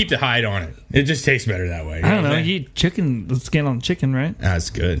 Yeah, we keep the hide on it. It just tastes better that way. I don't know. You eat chicken, the skin on chicken, right? That's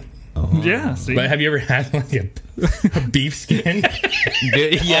good. Oh. Yeah. See? But have you ever had like a beef skin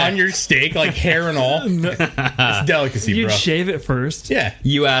on your steak, like hair and all? It's a delicacy, You'd bro. shave it first. Yeah.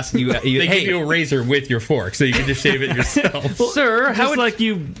 They give you a razor with your fork, so you can just shave it yourself. Well, sir, how would like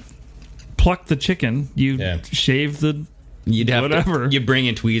you pluck the chicken? You shave the. You'd have whatever. You bring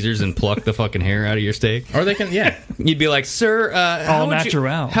in tweezers and pluck the fucking hair out of your steak. Or they can, You'd be like, sir,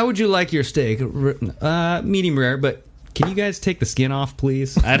 how would you like your steak? Medium rare, but can you guys take the skin off,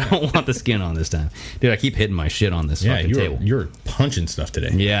 please? I don't want the skin on this time. Dude, I keep hitting my shit on this fucking table. You're punching stuff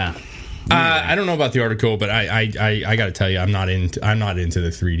today. Yeah. I don't know about the article, but I got to tell you, I'm not into the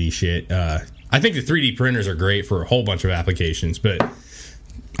 3D shit. I think the 3D printers are great for a whole bunch of applications, but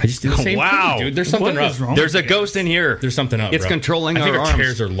I just do the same thing, dude. There's something wrong. There's a ghost in here. There's something up. It's controlling our arms. I think our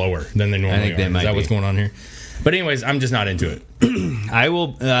chairs are lower than they normally are. Is that what's going on here? But anyways, I'm just not into it. I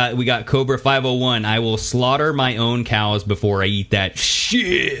will. We got Cobra 501. I will slaughter my own cows before I eat that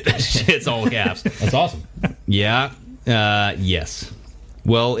shit. Shit's all caps. That's awesome. Yeah. Yes.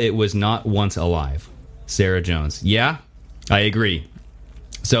 Well, it was not once alive. Sarah Jones. Yeah, I agree.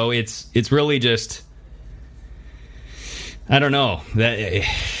 So it's really just. I don't know. That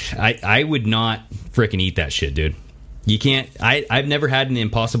I would not frickin' eat that shit, dude. You can't. I've never had an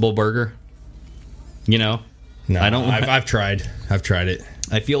Impossible Burger. You know. No, I don't. I've tried. I've tried it.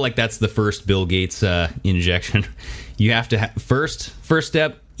 I feel like that's the first Bill Gates injection. You have to first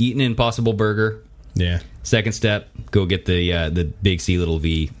step, eat an Impossible Burger. Yeah. Second step, go get the big C little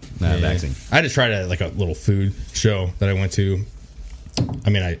V vaccine. I had to try it at like a little food show that I went to. I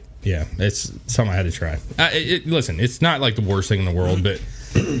mean, it's something I had to try. Listen, it's not like the worst thing in the world, but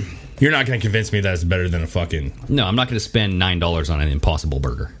you're not going to convince me that it's better than a fucking. No, I'm not going to spend $9 on an Impossible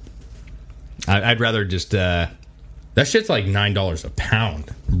Burger. I'd rather just. That shit's like $9 a pound,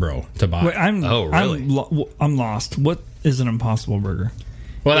 bro, to buy. Wait, really? I'm lost. What is an Impossible Burger?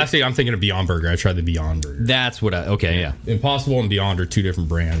 Well, actually, I'm thinking of Beyond Burger. I tried the Beyond Burger. That's what yeah. Impossible and Beyond are two different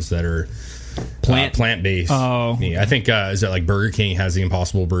brands that are plant-based. Oh. I think, is that like Burger King has the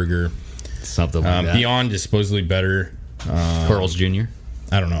Impossible Burger. Something like that. Beyond is supposedly better. Carl's Jr.?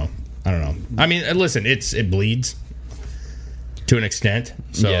 I don't know. I mean, listen, it bleeds to an extent.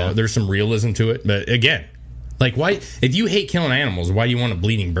 So there's some realism to it. But again, like, why? If you hate killing animals, why do you want a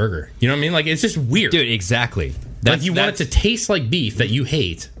bleeding burger? You know what I mean? Like, it's just weird. Dude, exactly. Like, you want it to taste like beef that you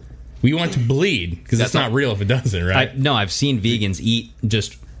hate. We want it to bleed because it's not real if it doesn't, right? I've seen vegans eat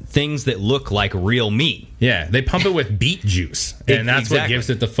just things that look like real meat. Yeah, they pump it with beet juice, and that's what gives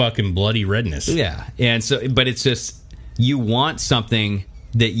it the fucking bloody redness. Yeah, and so, but it's just, you want something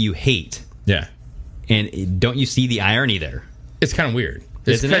that you hate. Yeah. And don't you see the irony there? It's kind of weird.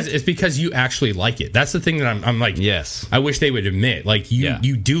 It's because you actually like it. That's the thing that I'm like, yes. I wish they would admit, like,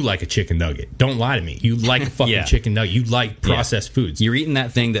 you do like a chicken nugget. Don't lie to me. You like a fucking chicken nugget. You like processed foods. You're eating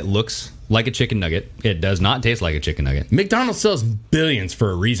that thing that looks like a chicken nugget. It does not taste like a chicken nugget. McDonald's sells billions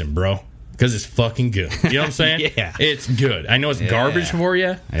for a reason, bro. Because it's fucking good. You know what I'm saying? Yeah. It's good. I know it's garbage for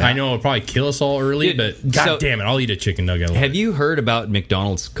you. Yeah. I know it'll probably kill us all early, but god damn it, I'll eat a chicken nugget. Have you heard about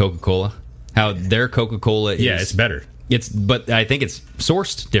McDonald's Coca-Cola? How their Coca-Cola is... Yeah, it's better. But I think it's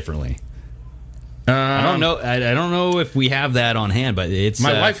sourced differently. I don't know. I don't know if we have that on hand, but it's...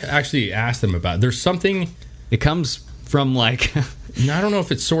 My wife actually asked them about it. There's something... It comes from like... I don't know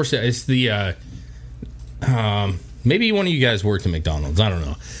if it's sourced. It's the... maybe one of you guys worked at McDonald's. I don't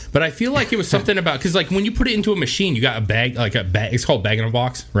know. But I feel like it was something about... Because like when you put it into a machine, you got a bag... It's called bag in a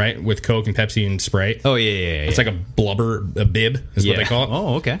box, right? With Coke and Pepsi and Sprite. Oh, yeah. It's like a bib is what they call it.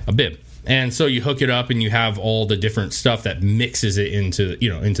 Oh, okay. A bib. And so you hook it up and you have all the different stuff that mixes it into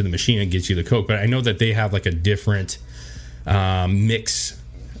the machine and gets you the Coke. But I know that they have like a different mix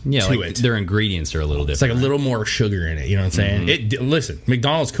to it. Their ingredients are a little different. It's like a little more sugar in it. You know what I'm saying? Listen,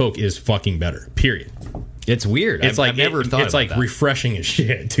 McDonald's Coke is fucking better. Period. It's weird. I've never thought it's like that. Refreshing as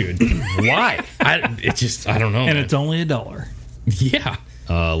shit, dude. Why? I don't know. And it's only $1. Yeah.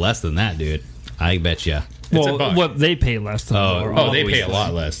 Less than that, dude. I bet you. Well, what they pay less than $1. Oh, they pay a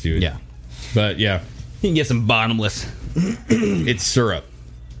lot less, dude. Yeah. But yeah, you can get some bottomless. It's syrup.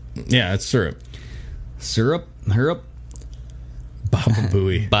 Yeah, it's syrup. Syrup. Baba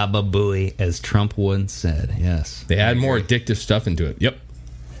Booey. Baba Booey, as Trump once said. Yes. They add more addictive stuff into it. Yep.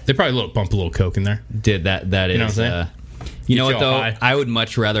 They probably bump a little Coke in there. Did that? That is. You know what I'm saying? You know what though? I would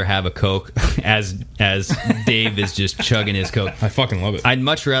much rather have a Coke as Dave is just chugging his Coke. I fucking love it. I'd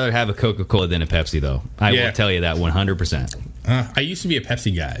much rather have a Coca-Cola than a Pepsi though. I will tell you that 100%. I used to be a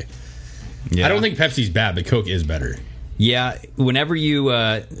Pepsi guy. Yeah. I don't think Pepsi's bad, but Coke is better. Yeah, whenever you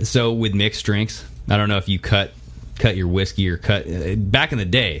so with mixed drinks, I don't know if you cut your whiskey or back in the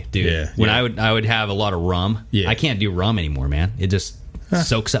day, dude. When I would have a lot of rum. Yeah. I can't do rum anymore, man. It just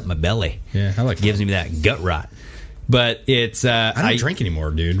soaks up my belly. Yeah, I like gives me that gut rot. But it's I don't drink anymore,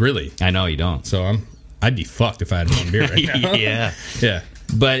 dude. Really, I know you don't. So I'd be fucked if I had one beer right now. yeah.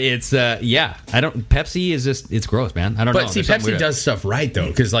 But it's I don't. Pepsi is just it's gross, man. I don't know. But see, Pepsi does stuff right though,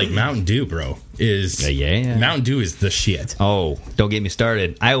 because like Mountain Dew, bro, is Mountain Dew is the shit. Oh, don't get me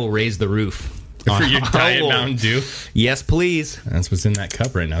started. I will raise the roof. For your diet Mountain Dew? Yes, please. That's what's in that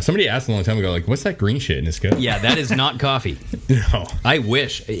cup right now. Somebody asked a long time ago, like, what's that green shit in this cup? Yeah, that is not coffee. No. I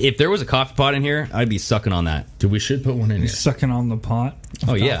wish. If there was a coffee pot in here, I'd be sucking on that. Dude, we should put one in here. Sucking on the pot?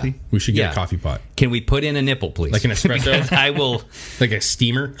 Oh, yeah. We should get a coffee pot. Can we put in a nipple, please? Like an espresso? I will. Like a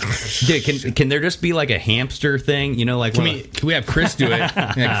steamer? Dude, can there just be like a hamster thing? You know, like... Can we have Chris do it?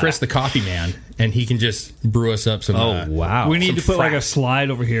 And Chris, the coffee man, and he can just brew us up some... Oh, wow. We need to put like a slide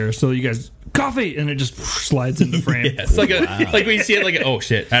over here so you guys... Coffee, and it just slides into frame. Yeah, it's like like when you see it like oh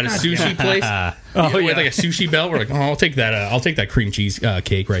shit at a sushi place. With like a sushi belt, we're like, oh, I'll take that cream cheese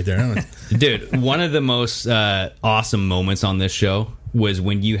cake right there. Dude, one of the most awesome moments on this show was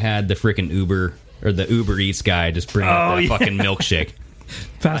when you had the freaking Uber or the Uber Eats guy just bring up that fucking milkshake.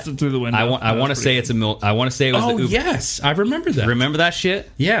 Passed it through the window. I want to say it's a milk. I want to say it was the Uber. Yes, I remember that. Remember that shit?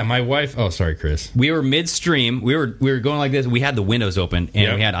 Yeah, my wife. Oh, sorry, Chris. We were midstream. We were going like this. We had the windows open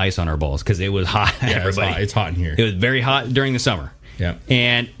and we had ice on our balls because it was hot. Yeah, everybody, it's hot in here. It was very hot during the summer. Yeah.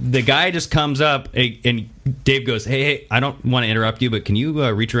 And the guy just comes up and Dave goes, hey, I don't want to interrupt you, but can you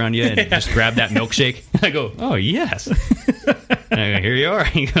reach around you and just grab that milkshake? I go, oh, yes. And I go, here you are.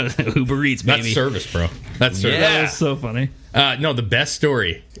 He goes, Uber Eats, baby. That's service, bro. That's service. Yeah. That was so funny. No, the best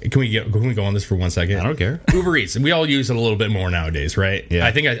story. Can we go on this for 1 second? I don't care. Uber Eats. We all use it a little bit more nowadays, right? Yeah.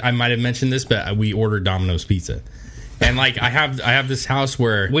 I think I might have mentioned this, but we ordered Domino's pizza. And like I have this house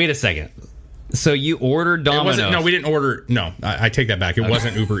where... Wait a second. So you ordered Domino's? No, we didn't order. No, I take that back. It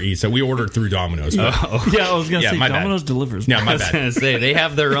wasn't Uber Eats. So we ordered through Domino's. Yeah, I was going to say Domino's delivers. Yeah, my bad. I was going to say, they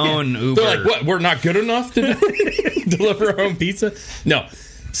have their own Uber. They're like, what? We're not good enough to deliver our own pizza? No.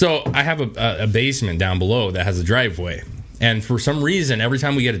 So I have a basement down below that has a driveway. And for some reason, every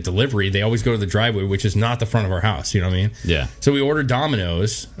time we get a delivery, they always go to the driveway, which is not the front of our house. You know what I mean? Yeah. So we ordered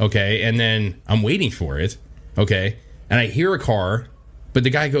Domino's, okay, and then I'm waiting for it, okay, and I hear a car, but the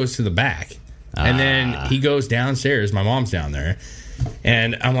guy goes to the back. And then he goes downstairs. My mom's down there.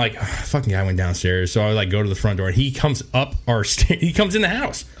 And I'm like, oh, fucking guy went downstairs. So I like go to the front door. And he comes up our stairs. He comes in the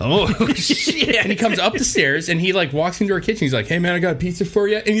house. Oh, shit. And he comes up the stairs. And he like walks into our kitchen. He's like, hey, man, I got a pizza for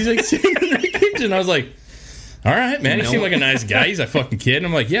you. And he's like sitting in the kitchen. I was like, all right, man. He seemed like a nice guy. He's a fucking kid. And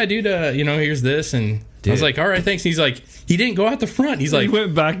I'm like, yeah, dude, here's this. And I was like, all right, thanks. He's like, he didn't go out the front. He's like, he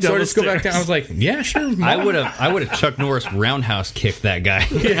went back down. So just go back down. I was like, yeah, sure. Mom. I would have Chuck Norris roundhouse kicked that guy.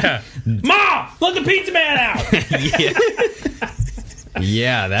 Yeah, Mom, let the pizza man out.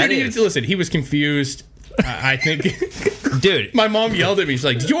 Yeah, that is. Listen, he was confused. I think, dude, my mom yelled at me. She's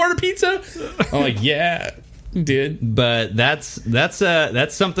like, "Did you order pizza?" I'm like, "Yeah, did." But that's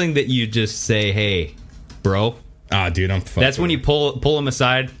something that you just say, "Hey, bro." Ah, dude, I'm. That's when you pull him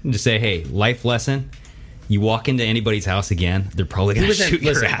aside and just say, "Hey, life lesson." You walk into anybody's house again, they're probably going to shoot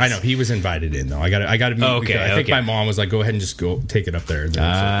your ass. I know he was invited in though. I got to meet. Okay, I think my mom was like, "Go ahead and just go take it up there."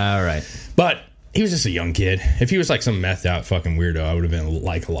 All right, but he was just a young kid. If he was like some methed out fucking weirdo, I would have been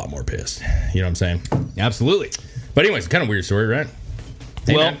like a lot more pissed. You know what I'm saying? Absolutely. But anyways, kind of weird story, right?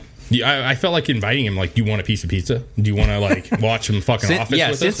 Hey, well. I felt like inviting him. Like, do you want a piece of pizza? Do you want to like watch him fucking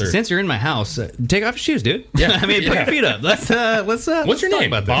Office with us? Since you're in my house, take off your shoes, dude. Yeah, I mean, put your feet up. Let's What's your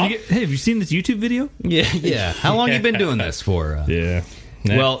name? About Bob? Hey, have you seen this YouTube video? Yeah. How long you been doing this for? Yeah.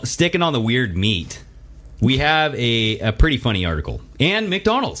 Well, sticking on the weird meat, we have a pretty funny article. And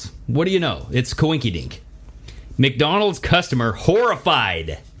McDonald's. What do you know? It's coinkydink. McDonald's customer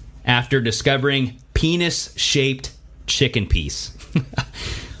horrified after discovering penis-shaped chicken piece.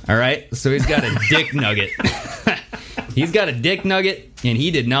 All right, so he's got a dick nugget. He's got a dick nugget, and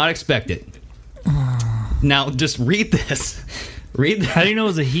he did not expect it. Now, just read this. How do you know it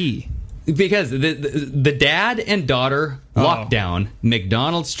was a he? Because the dad and daughter lockdown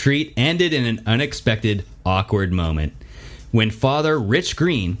McDonald's treat ended in an unexpected, awkward moment when Father Rich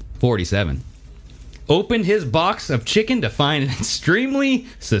Green, 47, opened his box of chicken to find an extremely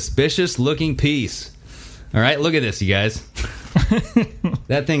suspicious-looking piece. All right, look at this, you guys.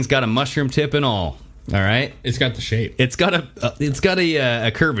 That thing's got a mushroom tip and all. All right, it's got the shape. It's got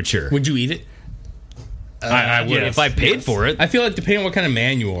a curvature. Would you eat it? I would if I paid for it. I feel like depending on what kind of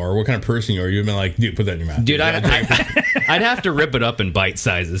man you are or what kind of person you are, you'd be like, dude, put that in your mouth. Dude, I'd have to rip it up in bite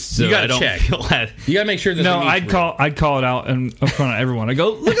sizes. So you gotta I don't check. feel that. You gotta make sure. No, I'd call it out in front of everyone. I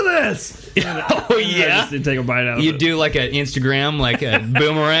go, look at this. Oh yeah, just take a bite out. You do like an Instagram, like a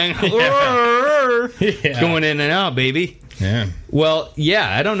boomerang, going in and out, baby. Yeah. Well,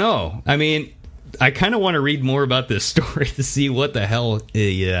 yeah, I don't know. I mean, I kind of want to read more about this story to see what the hell.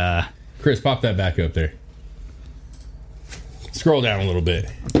 Chris, pop that back up there. Scroll down a little bit.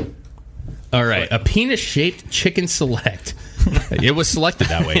 All right. A penis-shaped chicken select. It was selected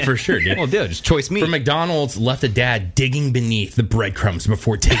that way, for sure, dude. Well, dude, just choice meat. From McDonald's left a dad digging beneath the breadcrumbs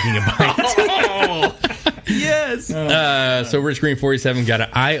before taking a bite. Yes. So Rich Green 47 got an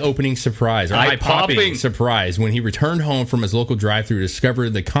eye-opening surprise, or eye-popping surprise when he returned home from his local drive-thru to discover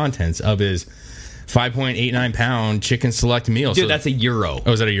the contents of his 5.89-pound chicken select meal. Dude, that's €1.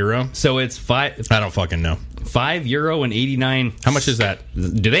 Oh, is that €1? So it's five. I don't fucking know. €5.89. How much is that?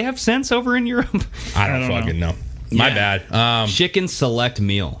 Do they have cents over in Europe? I don't fucking know. My bad. Chicken select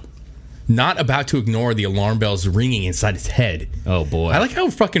meal. Not about to ignore the alarm bells ringing inside his head. Oh, boy. I like how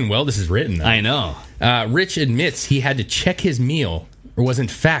fucking well this is written, though. I know. Rich admits he had to check his meal was in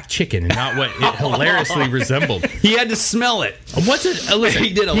fact chicken and not what it hilariously resembled. He had to smell it. What's it? Listen,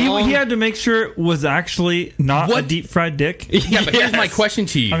 he had to make sure it was actually not a deep fried dick. Yeah, but here's my question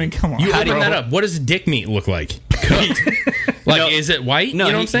to you. I mean, come on. You open that up. What does dick meat look like? Cooked? Is it white? No,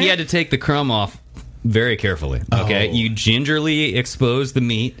 you know what I'm saying? He had to take the crumb off very carefully. Okay, you gingerly expose the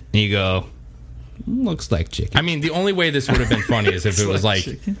meat and you go, looks like chicken. I mean, the only way this would have been funny is if it was like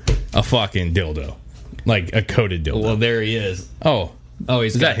a fucking dildo, like a coated dildo. Well, there he is. Oh,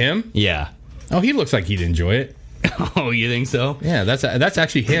 is that him? Yeah. Oh, he looks like he'd enjoy it. Oh, you think so? Yeah, that's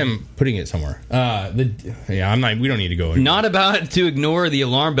actually him putting it somewhere. We don't need to go. Not about to ignore the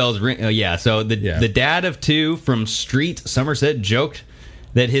alarm bells ring. So the dad of two from Street, Somerset, joked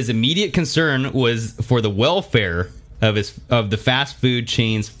that his immediate concern was for the welfare of the fast food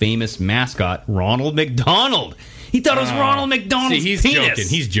chain's famous mascot, Ronald McDonald. He thought it was Ronald McDonald's he's penis. joking.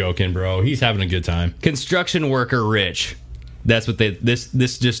 He's joking, bro. He's having a good time. Construction worker Rich. That's what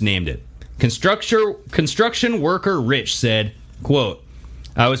this just named it. Construction worker Rich said, quote,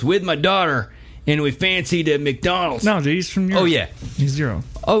 I was with my daughter and we fancied a McDonald's. No, dude, he's from Europe. Oh, yeah. He's zero.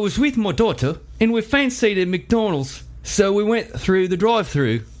 I was with my daughter and we fancied a McDonald's. So we went through the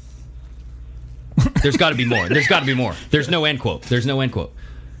drive-thru. There's got to be more. There's no end quote.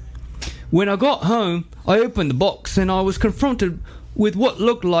 When I got home, I opened the box and I was confronted with what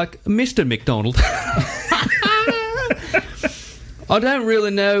looked like Mr. McDonald. I don't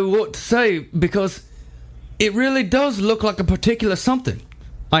really know what to say because it really does look like a particular something.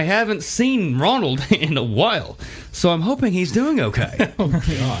 I haven't seen Ronald in a while, so I'm hoping he's doing okay. Oh,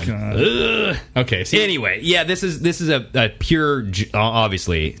 God. Okay. So anyway, yeah, this is a pure,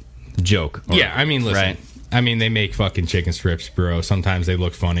 obviously, joke. Yeah, I mean, listen. Right? I mean, they make fucking chicken strips, bro. Sometimes they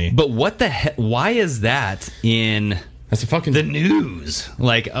look funny. But what the heck? Why is that in That's a fucking the news?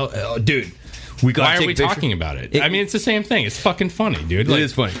 Like, oh dude, why are we talking about it? I mean, it's the same thing. It's fucking funny, dude. It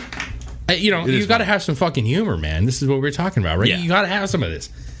is funny. You got to have some fucking humor, man. This is what we're talking about, right? Yeah. You got to have some of this.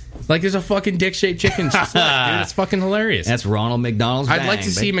 Like, there's a fucking dick-shaped chicken slap, dude. It's fucking hilarious. That's Ronald McDonald's. I'd like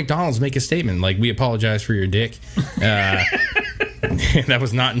to see McDonald's make a statement. Like, we apologize for your dick. That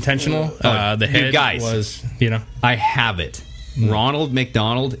was not intentional. The head guys, was, I have it. Ronald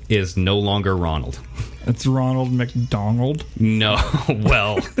McDonald is no longer Ronald. It's Ronald McDonald? No.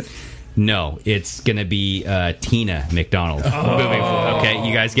 Well, no. It's going to be Tina McDonald. Oh. Okay,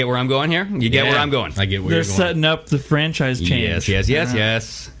 you guys get where I'm going here? You get where I'm going? I get where They're you're going. setting up the franchise change.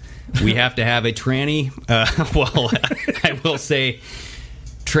 Yes. We have to have a tranny. I will say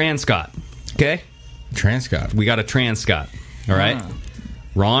Transcott. Okay? Transcott. We got a Transcott. All right?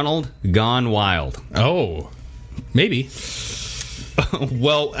 Ronald Gone Wild. Oh. Maybe.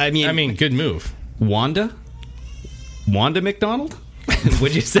 Well, I mean, good move. Wanda McDonald?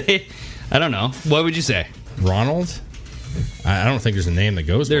 Would you say? I don't know. What would you say? Ronald? I don't think there's a name that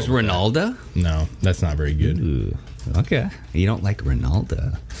goes. There's Ronaldo? No, that's not very good. Ooh, okay. You don't like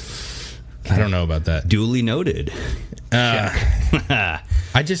Ronaldo. Okay. I don't know about that. Duly noted. I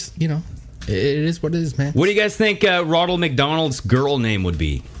just, it is what it is, man. What do you guys think Ronald McDonald's girl name would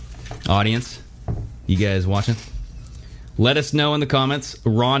be? Audience? You guys watching? Let us know in the comments.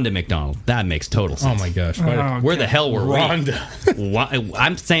 Rhonda McDonald. That makes total sense. Oh my gosh. Where the hell were Rhonda. we?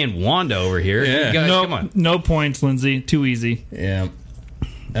 I'm saying Wanda over here. Yeah. Guys, come on. No points, Lindsay. Too easy. Yeah.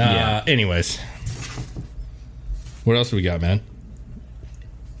 Anyways. What else do we got, man?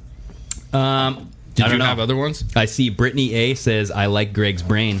 Did you have other ones? I see Brittany A says, I like Greg's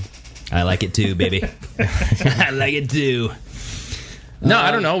brain. I like it too, baby. I like it too. No,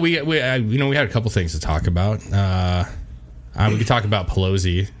 I don't know. We had a couple things to talk about. We could talk about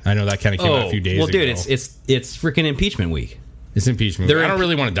Pelosi. I know that kind of came out a few days ago. Well, dude, it's freaking impeachment week. It's impeachment week. I don't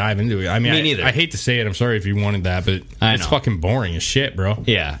really want to dive into it. I mean, me neither. I hate to say it. I'm sorry if you wanted that, but it's fucking boring as shit, bro.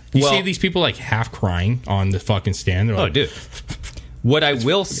 Yeah. You see these people like half crying on the fucking stand. They're like, dude. What I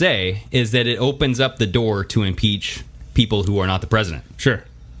will say is that it opens up the door to impeach people who are not the president. Sure.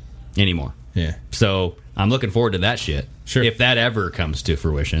 Anymore. Yeah. So I'm looking forward to that shit. Sure. If that ever comes to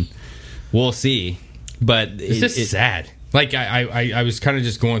fruition, we'll see. But it's just sad. Like I was kind of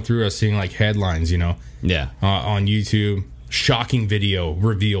just going through, I was seeing like headlines, Yeah. On YouTube, shocking video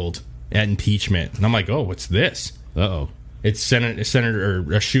revealed at impeachment, and I'm like, oh, what's this? Uh-oh. It's Senator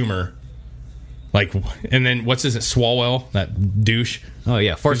Schumer. Like, and then what's his Swalwell, that douche? Oh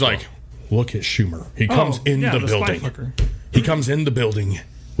yeah, he's like, look at Schumer. He comes in the building. He comes in the building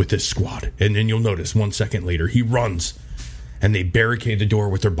with this squad, and then you'll notice 1 second later he runs, and they barricade the door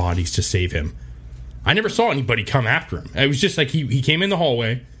with their bodies to save him. I never saw anybody come after him. It was just like he came in the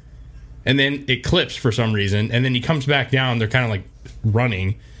hallway, and then it clips for some reason, and then he comes back down. They're kind of like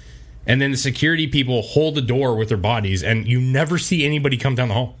running, and then the security people hold the door with their bodies, and you never see anybody come down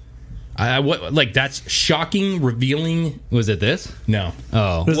the hall. That's shocking, revealing. Was it this? No.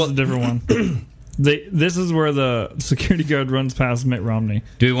 Oh, this is a different one. This is where the security guard runs past Mitt Romney.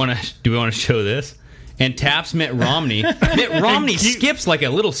 Do we want to show this? And taps Mitt Romney. Mitt Romney skips like a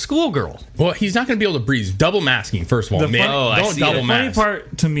little schoolgirl. Well, he's not going to be able to breathe. Double masking, first of all. Don't double mask. The funny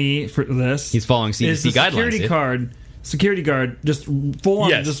part to me for this, he's following CDC guidelines. Security guard just full on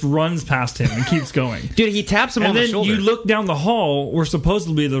just runs past him and keeps going. Dude, he taps him on the shoulder. And then you look down the hall where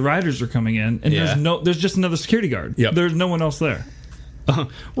supposedly the riders are coming in, and there's just another security guard. Yep. There's no one else there.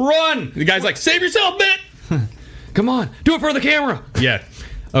 Run! The guy's like, save yourself, Mitt! Come on, do it for the camera. Yeah.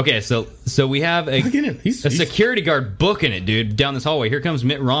 Okay, so we have a security guard booking it, dude, down this hallway. Here comes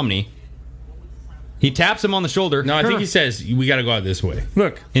Mitt Romney. He taps him on the shoulder. No, I think he says, we got to go out this way.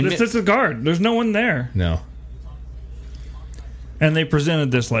 Look, this is a guard. There's no one there. No. And they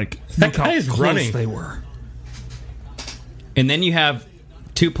presented this like, look how close they were. And then you have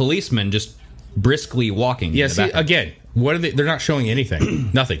two policemen just briskly walking. Yeah, see, again, what are they? They're not showing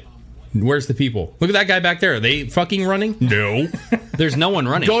anything. Nothing. Where's the people? Look at that guy back there. Are they fucking running? No. There's no one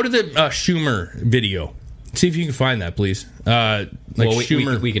running. Go to the Schumer video. See if you can find that, please.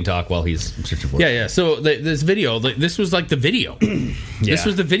 Schumer. We can talk while he's searching for it. Yeah. So this video, this was like the video. This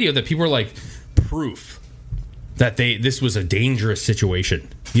was the video that people were like, proof that this was a dangerous situation.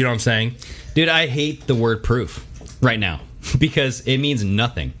 You know what I'm saying? Dude, I hate the word proof right now because it means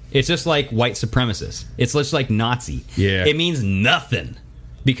nothing. It's just like white supremacist. It's just like Nazi. Yeah. It means nothing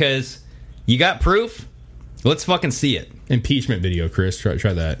because you got proof. Let's fucking see it. Impeachment video, Chris. Try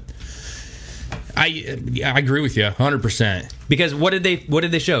that. I agree with you 100%. Because what did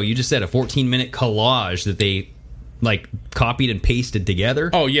they show? You just said a 14-minute collage that they like copied and pasted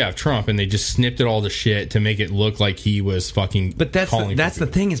together. Oh yeah, Trump, and they just snipped it all to shit to make it look like he was fucking. But that's the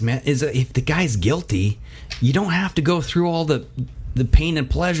thing is, man, is that if the guy's guilty, you don't have to go through all the pain and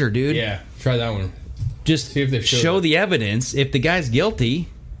pleasure, dude. Yeah, try that one. Just see if they show the evidence. If the guy's guilty,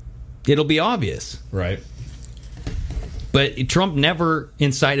 it'll be obvious, right? But Trump never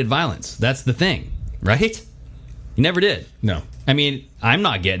incited violence. That's the thing, right? He never did. No. I mean, I'm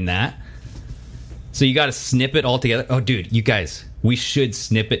not getting that. So you got to snip it all together. Oh, dude, you guys, we should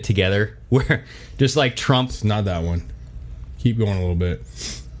snip it together. Where just like Trump. It's not that one. Keep going a little bit.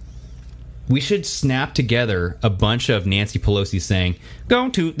 We should snap together a bunch of Nancy Pelosi saying, "Go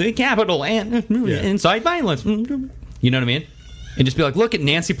to the Capitol and incite violence." You know what I mean? And just be like, look at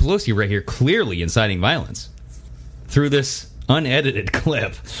Nancy Pelosi right here, clearly inciting violence through this unedited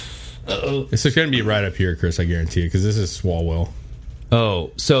clip. Uh-oh. This is going to be right up here, Chris, I guarantee you, because this is Swalwell.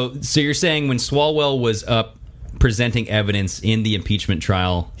 Oh, so you're saying when Swalwell was up presenting evidence in the impeachment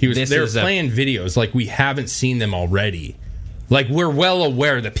trial, they were playing videos like we haven't seen them already. Like, we're well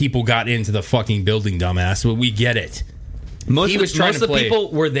aware that people got into the fucking building, dumbass, but we get it. Most of the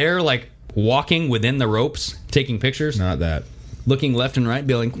people were there, like, walking within the ropes, taking pictures. Not that. Looking left and right,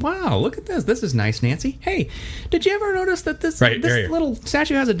 being like, wow, look at this. This is nice, Nancy. Hey, did you ever notice that this little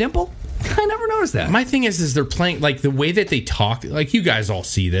statue has a dimple? I never noticed that. My thing is they're playing, like, the way that they talk, like, you guys all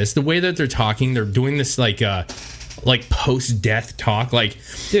see this, the way that they're talking, they're doing this, like post-death talk, like...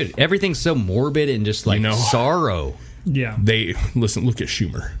 Dude, everything's so morbid and just, like, sorrow. Yeah. Look at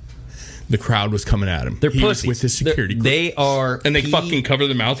Schumer. The crowd was coming at him. They're pussies. With his security group. They are... And they fucking cover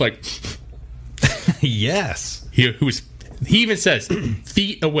their mouth like... Yes. He even says,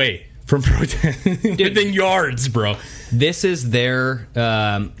 feet away from protest. Within yards, bro. This is their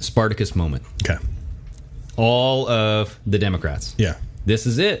Spartacus moment. Okay. All of the Democrats. Yeah. This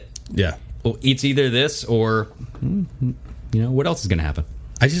is it. Yeah. Well, it's either this or, what else is going to happen?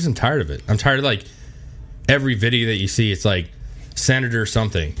 I just am tired of it. I'm tired of, like, every video that you see, it's like Senator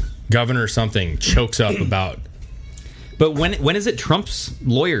something, Governor something chokes up about. But when is it Trump's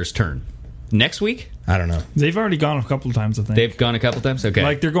lawyer's turn? Next week? I don't know. They've already gone a couple of times, I think. They've gone a couple of times? Okay.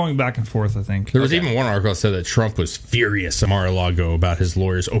 Like, they're going back and forth, I think. There was even one article that said that Trump was furious a Mar-a-Lago about his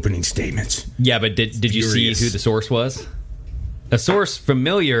lawyer's opening statements. Yeah, but did you see who the source was? A source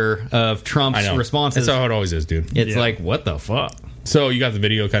familiar of Trump's responses. That's how it always is, dude. It's like, what the fuck? So, you got the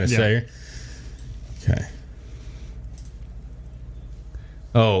video kind of say? Okay.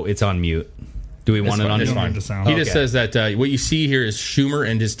 Oh, it's on mute. Do we want it on mute? It's fine. He just says that what you see here is Schumer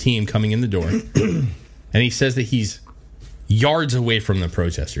and his team coming in the door. And he says that he's yards away from the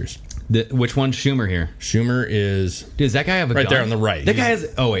protesters. Which one's Schumer here? Schumer is... Dude, does that guy have a gun? Right there on the right. That guy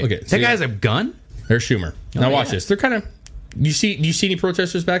has... Oh, wait. Okay, so that guy has a gun? There's Schumer. Now watch this. They're kind of... Do you see any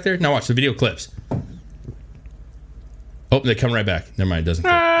protesters back there? Now watch the video clips. Oh, they come right back. Never mind, it doesn't.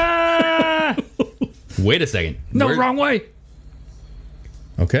 Wait a second. No, wrong way.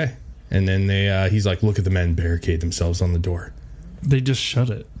 Okay. And then he's like, look at the men barricade themselves on the door. They just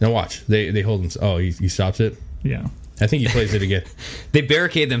shut it. Now watch. They hold them. Oh, he stops it? Yeah. I think he plays it again. They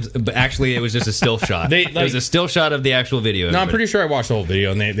barricade them, but actually it was just a still shot. It was a still shot of the actual video. No, I'm pretty sure I watched the whole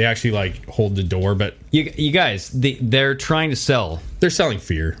video, and they actually like hold the door, but... You guys, they're trying to sell. They're selling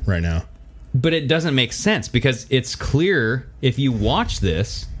fear right now. But it doesn't make sense, because it's clear if you watch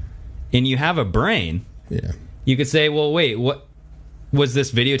this and you have a brain, you could say, well, wait, what... Was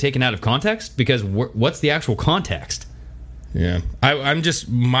this video taken out of context? Because what's the actual context? Yeah. I'm just...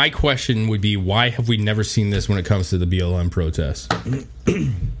 My question would be, why have we never seen this when it comes to the BLM protests?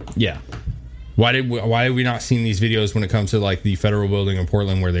 Yeah. Why have we not seen these videos when it comes to, like, the federal building in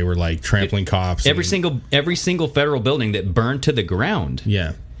Portland where they were, like, trampling cops? Every single federal building that burned to the ground.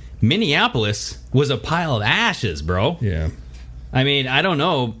 Yeah. Minneapolis was a pile of ashes, bro. Yeah. I mean, I don't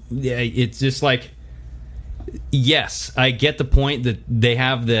know. It's just like... Yes, I get the point that they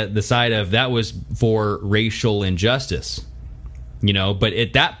have the side of that was for racial injustice, but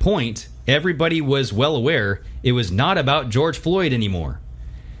at that point, everybody was well aware it was not about George Floyd anymore.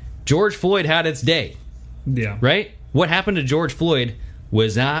 George Floyd had its day. Yeah. Right? What happened to George Floyd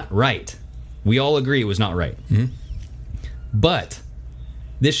was not right. We all agree it was not right. Mm-hmm. But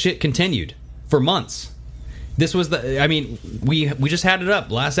this shit continued for months. This was we just had it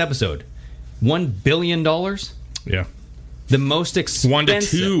up last episode. $1 billion? Yeah. The most expensive... $1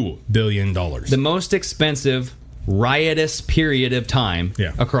 to $2 billion. The most expensive riotous period of time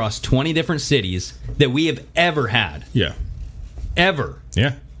across 20 different cities that we have ever had. Yeah. Ever.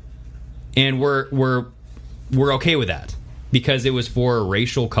 Yeah. And we're okay with that. because it was for a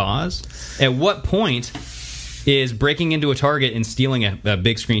racial cause? At what point is breaking into a Target and stealing a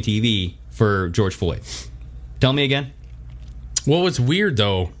big screen TV for George Floyd? Tell me again. Well, what's weird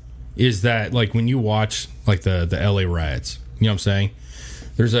though is that like when you watch like the LA riots, you know what I'm saying?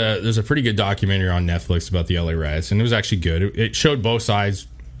 There's a pretty good documentary on Netflix about the LA riots, and it was actually good. It showed both sides.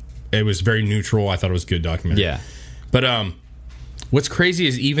 It was very neutral. I thought it was a good documentary. Yeah. But what's crazy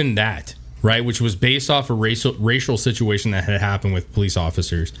is even that, right, which was based off a racial situation that had happened with police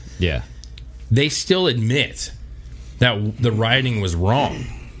officers. Yeah. They still admit that the rioting was wrong.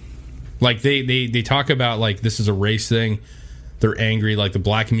 Like they talk about like this is a race thing. They're angry. Like the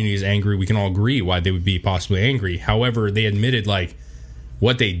black community is angry. We can all agree why they would be possibly angry. However, they admitted like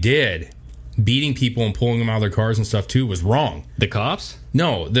what they did, beating people and pulling them out of their cars and stuff too, was wrong. The cops?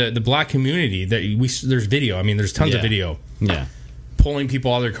 No, the black community. There's video. I mean, there's tons of video. Yeah. Pulling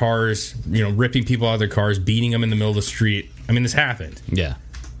people out of their cars, you know, ripping people out of their cars, beating them in the middle of the street. I mean, this happened. Yeah.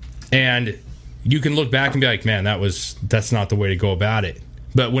 And you can look back and be like, man, that's not the way to go about it.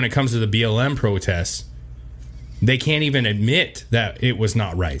 But when it comes to the BLM protests, they can't even admit that it was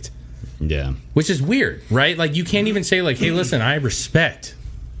not right. Yeah. Which is weird, right? Like, you can't even say, like, hey, listen, I respect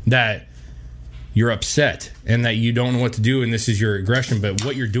that you're upset and that you don't know what to do and this is your aggression, but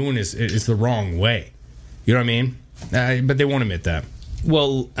what you're doing is the wrong way. You know what I mean? But they won't admit that.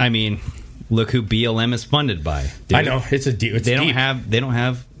 Well, I mean, look who BLM is funded by. Dude. I know. It's deep. They don't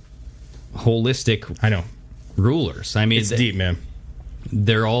have holistic I know rulers. I mean, it's deep, man.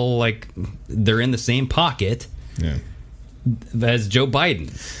 They're all like they're in the same pocket. Yeah. As Joe Biden.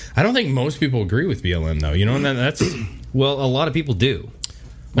 I don't think most people agree with BLM though. You know, and that's well, a lot of people do.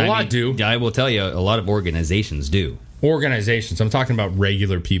 A lot do. I will tell you, a lot of organizations do. Organizations. I'm talking about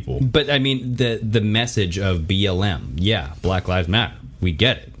regular people. But I mean, the message of BLM. Yeah, Black Lives Matter. We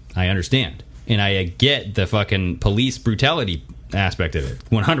get it. I understand, and I get the fucking police brutality aspect of it.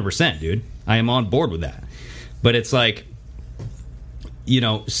 100%, dude. I am on board with that. But it's like, you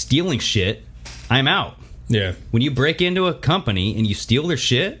know, stealing shit. I'm out. Yeah. When you break into a company and you steal their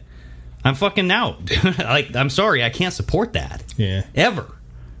shit, I'm fucking out. Like, I'm sorry, I can't support that. Yeah. Ever.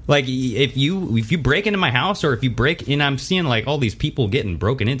 Like, if you break into my house, or if you break in, I'm seeing like all these people getting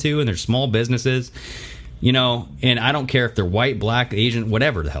broken into and their small businesses, you know, and I don't care if they're white, black, Asian,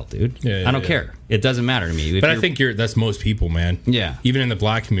 whatever the hell, dude. Yeah, I don't care. It doesn't matter to me. But I think that's most people, man. Yeah. Even in the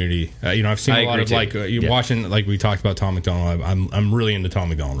black community, you know, I've seen a lot of too. Like watching, like we talked about Tom McDonald. I'm really into Tom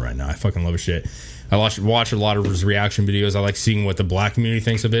McDonald right now. I fucking love his shit. I watch a lot of his reaction videos. I like seeing what the black community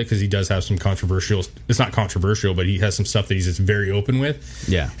thinks of it because he does have some controversial. It's not controversial, but he has some stuff that he's just very open with.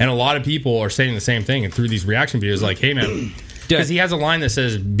 Yeah. And a lot of people are saying the same thing, and through these reaction videos, like, hey man, because he has a line that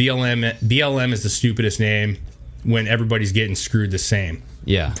says BLM is the stupidest name when everybody's getting screwed the same.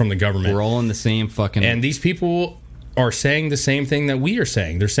 Yeah. From the government. We're all in the same fucking. And these people are saying the same thing that we are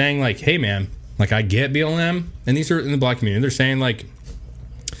saying. They're saying like, hey man, like I get BLM, and these are in the black community. They're saying like,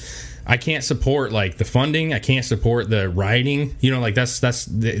 I can't support like the funding. I can't support the rioting. You know, like that's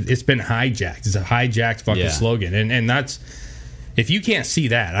it's been hijacked. It's a hijacked fucking slogan, and that's if you can't see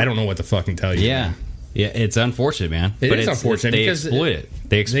that, I don't know what to fucking tell you. Yeah, man. Yeah, it's unfortunate, man. But it's unfortunate they because exploit it.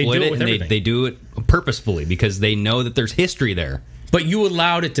 They exploit it, and they do it purposefully because they know that there's history there. But you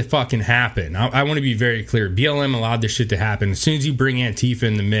allowed it to fucking happen. I want to be very clear. BLM allowed this shit to happen. As soon as you bring Antifa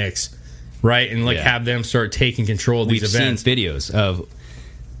in the mix, right, and like have them start taking control of these events. We've seen videos of.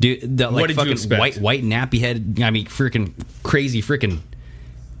 Dude, the, like fucking white nappy head, I mean, freaking crazy freaking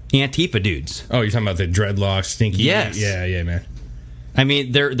Antifa dudes. Oh, you're talking about the dreadlocks, stinky? Yes. Yeah, man. I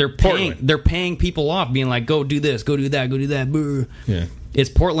mean, they're paying people off, being like, go do this, go do that, go do that. Brr. Yeah,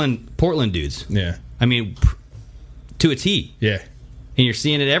 it's Portland dudes. Yeah, I mean, to a T. Yeah, and you're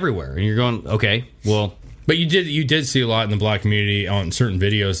seeing it everywhere, and you're going, okay, well. But you did see a lot in the black community on certain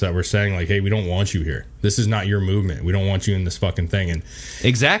videos that were saying like, hey, we don't want you here. This is not your movement. We don't want you in this fucking thing. And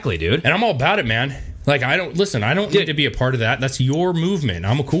exactly, dude. And I'm all about it, man. Like, I don't need to be a part of that. That's your movement.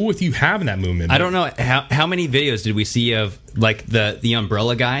 I'm cool with you having that movement. I don't know how many videos did we see of like the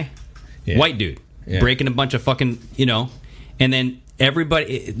umbrella guy, white dude, breaking a bunch of fucking, you know, and then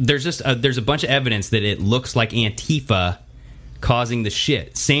everybody there's a bunch of evidence that it looks like Antifa causing the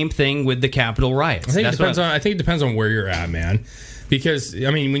shit. Same thing with the Capitol riots. I think it depends on where you're at, man. Because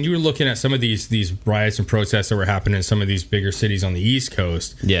I mean, when you were looking at some of these riots and protests that were happening in some of these bigger cities on the East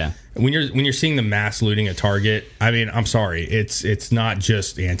Coast, when you're seeing the mass looting at Target, I mean, I'm sorry, it's not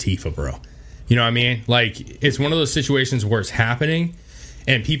just Antifa, bro. You know what I mean? Like, it's one of those situations where it's happening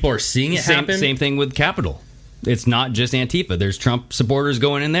and people are seeing it happen. Same thing with Capitol. It's not just Antifa. There's Trump supporters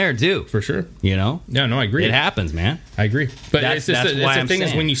going in there too, for sure. You know? Yeah, no, I agree. It happens, man. I agree. But that's the why thing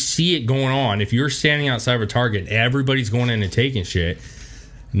is, when you see it going on, if you're standing outside of a Target, everybody's going in and taking shit.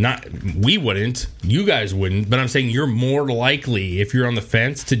 We wouldn't, you guys wouldn't, but I'm saying you're more likely, if you're on the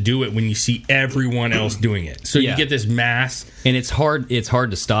fence, to do it when you see everyone else doing it. So you get this mass, and it's hard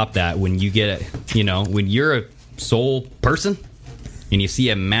to stop that when you get when you're a sole person and you see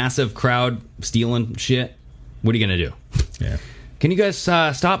a massive crowd stealing shit. What are you gonna do? Yeah. Can you guys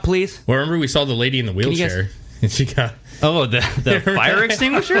stop, please? Well, remember we saw the lady in the wheelchair, and she got the fire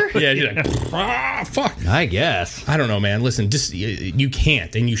extinguisher. Yeah, she's like, fuck. I guess. I don't know, man. Listen, just you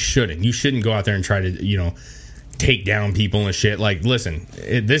can't, and you shouldn't. You shouldn't go out there and try to take down people and shit. Like, listen,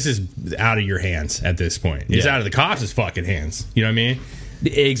 this is out of your hands at this point. It's out of the cops' fucking hands. You know what I mean?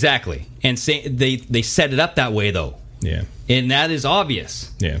 Exactly. And they set it up that way though. Yeah. And that is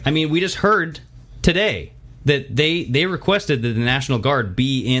obvious. Yeah. I mean, we just heard today that they requested that the National Guard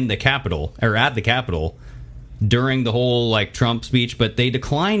be in the Capitol or at the Capitol during the whole Trump speech, but they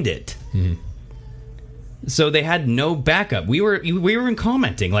declined it. Mm-hmm. So they had no backup. We were even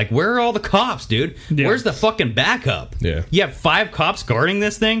commenting where are all the cops, dude? Yeah. Where's the fucking backup? Yeah. You have 5 cops guarding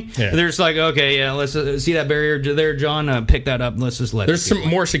this thing. Yeah. They're just okay, yeah. Let's see that barrier there, John. Pick that up. Let's just let. There's some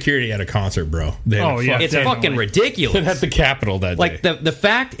more security at a concert, bro. It's fucking ridiculous. At the Capitol that day. The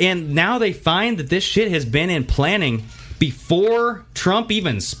fact, and now they find that this shit has been in planning before Trump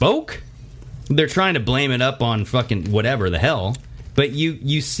even spoke. They're trying to blame it up on fucking whatever the hell, but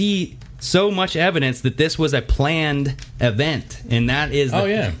you see so much evidence that this was a planned event, and that is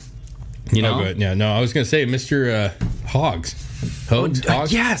yeah. You know? Good. Yeah, no, I was going to say, Mr. Hogs.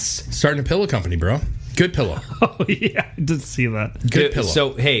 Hogs? Yes. Starting a pillow company, bro. Good pillow. Oh, yeah, I did see that. Good pillow.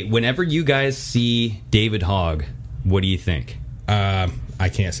 So, hey, whenever you guys see David Hogg, what do you think? I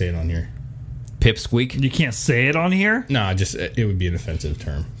can't say it on here. Pipsqueak? You can't say it on here? No, it would be an offensive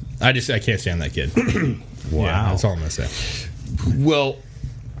term. I can't stand that kid. Wow. Yeah, that's all I'm going to say. Well,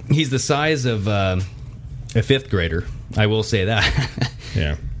 he's the size of a 5th grader. I will say that.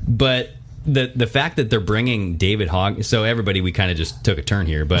 Yeah. But the fact that they're bringing David Hogg, so everybody, we kind of just took a turn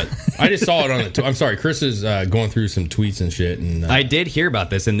here, but I just saw it on the I'm sorry, Chris is going through some tweets and shit, and I did hear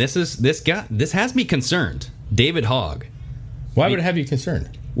about this, and this has me concerned. David Hogg. Why would it have you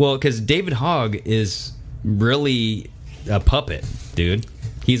concerned? Well, because David Hogg is really a puppet, dude.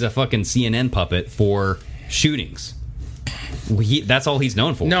 He's a fucking CNN puppet for shootings. That's all he's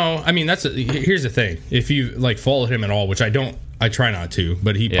known for. No, I mean here's the thing. If you follow him at all, which I don't, I try not to,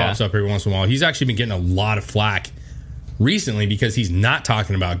 but he pops up every once in a while. He's actually been getting a lot of flack recently because he's not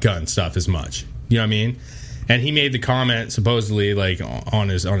talking about gun stuff as much. You know what I mean? And he made the comment supposedly on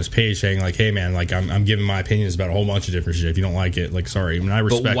his page saying hey man, I'm giving my opinions about a whole bunch of different shit. If you don't like it, sorry. I mean, I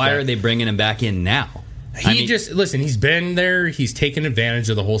respect. But why that. are they bringing him back in now? Listen, he's been there. He's taken advantage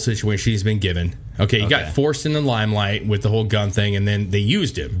of the whole situation he's been given. Okay, he got forced in the limelight with the whole gun thing, and then they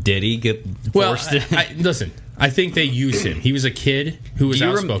used him. Did he get forced? Listen, I think they used him. He was a kid who was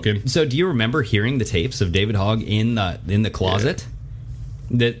outspoken. So do you remember hearing the tapes of David Hogg in the closet? Yeah.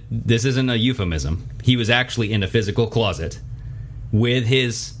 That this isn't a euphemism. He was actually in a physical closet with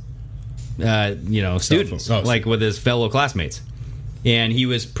his students, with his fellow classmates. And he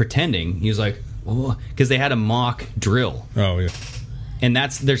was pretending. He was because they had a mock drill. Oh, yeah. And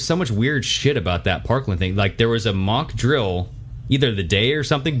there's so much weird shit about that Parkland thing. There was a mock drill either the day or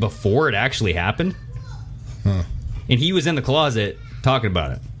something before it actually happened. Huh. And he was in the closet talking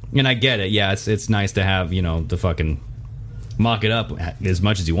about it. And I get it. Yeah, it's nice to have, the fucking mock it up as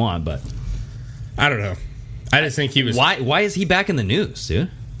much as you want, but I don't know. I just think he was... Why is he back in the news,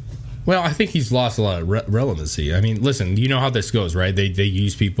 dude? Well, I think he's lost a lot of relevancy. I mean, listen, you know how this goes, right? They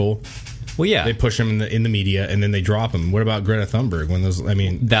use people... Well, yeah, they push him in the media and then they drop him. What about Greta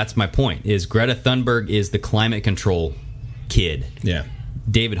Thunberg? That's my point. Is Greta Thunberg is the climate control kid? Yeah.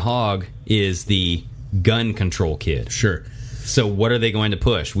 David Hogg is the gun control kid. Sure. So what are they going to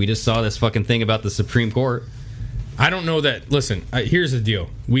push? We just saw this fucking thing about the Supreme Court. I don't know that. Listen, here's the deal.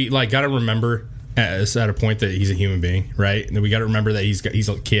 We got to remember at a point that he's a human being, right? And we got to remember that he's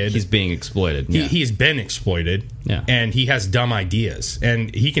a kid. He's being exploited. Yeah. He's been exploited. Yeah. And he has dumb ideas,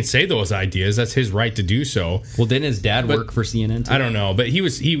 and he can say those ideas. That's his right to do so. Well, didn't his dad work for CNN too? I don't know, but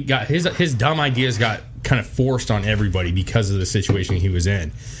he got his dumb ideas got kind of forced on everybody because of the situation he was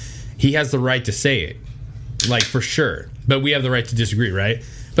in. He has the right to say it, for sure. But we have the right to disagree, right?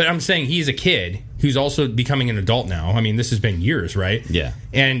 But I'm saying he's a kid who's also becoming an adult now. I mean, this has been years, right? Yeah.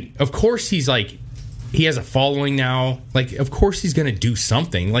 And of course he has a following now. Of course he's going to do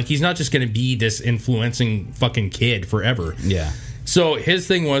something. He's not just going to be this influencing fucking kid forever. Yeah. So his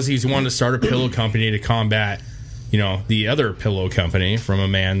thing was he's wanted to start a pillow company to combat the other pillow company from a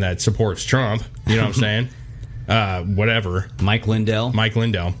man that supports Trump. You know what I'm saying? Whatever. Mike Lindell.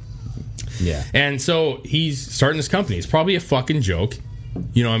 Yeah. And so he's starting this company. It's probably a fucking joke.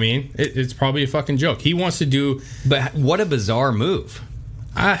 You know what I mean? It's probably a fucking joke. He wants to do... But what a bizarre move.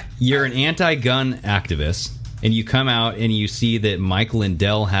 You're an anti-gun activist, and you come out and you see that Mike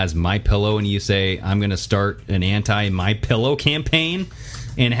Lindell has MyPillow, and you say, I'm going to start an anti-MyPillow campaign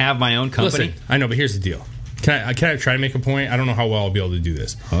and have my own company? Listen, I know, but here's the deal. Can I try to make a point? I don't know how well I'll be able to do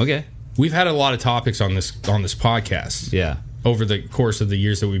this. Okay. We've had a lot of topics on this podcast. Yeah. Over the course of the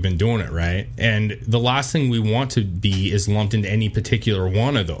years that we've been doing it, right? And the last thing we want to be is lumped into any particular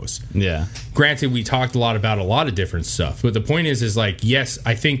one of those. Yeah. Granted, we talked a lot about a lot of different stuff, but the point is like, yes,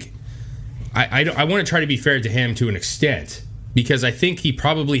 I think I want to try to be fair to him to an extent, because I think he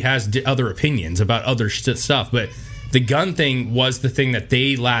probably has other opinions about other stuff, but the gun thing was the thing that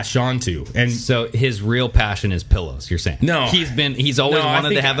they latched onto. And so his real passion is pillows, you're saying? No. He's always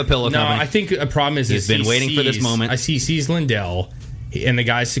wanted to have a pillow company. No, I think a problem is he's been waiting for this moment. He sees Lindell, and the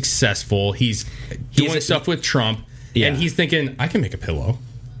guy's successful. He's doing stuff with Trump, and he's thinking, I can make a pillow.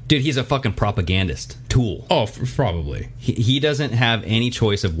 Dude, he's a fucking propagandist tool. Oh, probably. He doesn't have any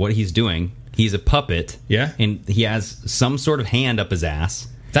choice of what he's doing. He's a puppet. Yeah. And he has some sort of hand up his ass.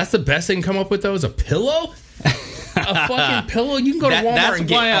 That's the best they can come up with, though, is a pillow? A fucking pillow? You can go to Walmart and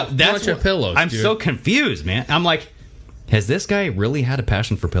get a bunch of pillows. I'm so confused, man. I'm like, has this guy really had a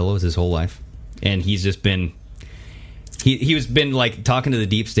passion for pillows his whole life? And he's just been... He was been like talking to the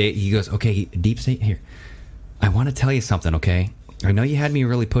deep state. He goes, okay, deep state, here. I want to tell you something, okay? I know you had me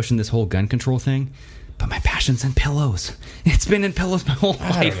really pushing this whole gun control thing, but my passion's in pillows. It's been in pillows my whole life.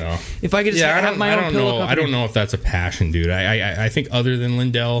 I don't know. If I could just have my own pillow company. I don't know if that's a passion, dude. I think other than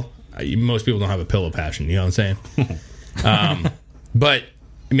Lindell, most people don't have a pillow passion. You know what I'm saying? But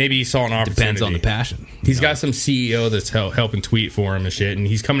maybe he saw an opportunity. Depends on the passion. He's got some CEO that's helping tweet for him and shit, and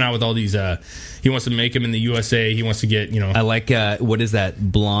he's coming out with all these. He wants to make them in the USA. He wants to get, I like what is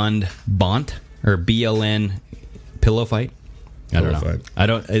that, blonde Bont or BLN pillow fight? I don't know.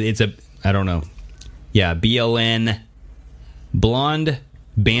 I don't know. Yeah, BLN blonde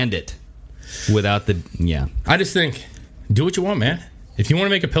bandit without the I just think do what you want, man. If you want to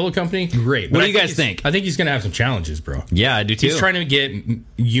make a pillow company, great. What do you guys think? I think he's going to have some challenges, bro. Yeah, I do too. He's trying to get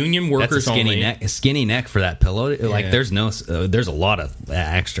union workers only. A skinny neck for that pillow. Like there's a lot of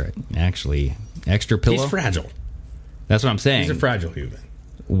extra pillow. He's fragile. That's what I'm saying. He's a fragile human.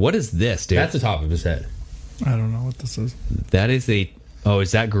 What is this, dude? That's the top of his head. I don't know what this is. That is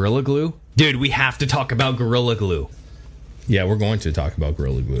is that Gorilla Glue? Dude, we have to talk about Gorilla Glue. Yeah, we're going to talk about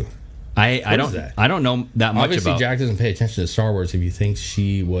Gorilla Glue. I don't know that much Obviously, about. Jack doesn't pay attention to Star Wars if you think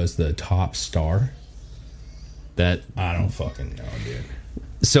she was the top star. That I don't fucking know, dude.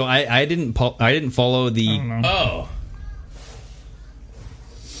 So I didn't follow the. Oh.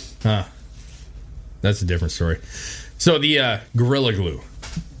 Huh. That's a different story. So the Gorilla Glue.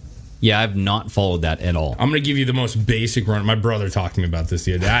 Yeah, I've not followed that at all. I'm going to give you the most basic run. My brother talked to me about this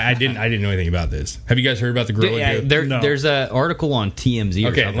the other day. I didn't know anything about this. Have you guys heard about the Gorilla Glue? No. There's an article on TMZ.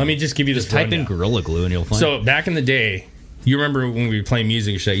 Okay, let me just give you this. Just type in Gorilla Glue and you'll find. So back in the day, you remember when we were playing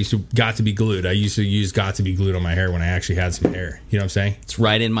music and shit, I used to Got to Be Glued. I used to use Got to Be Glued on my hair when I actually had some hair. You know what I'm saying? It's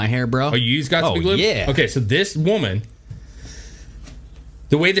right in my hair, bro. Oh, you use Got to Be Glued? Yeah. Okay, so this woman,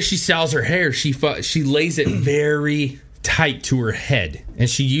 the way that she styles her hair, she lays it very tight to her head, and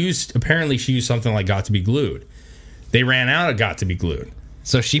she used something like Got to Be Glued. They ran out of Got to Be Glued,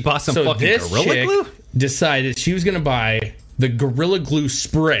 so she bought some fucking this Gorilla chick Glue. Decided she was going to buy the Gorilla Glue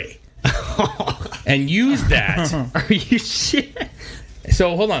spray and use that. Are you shit?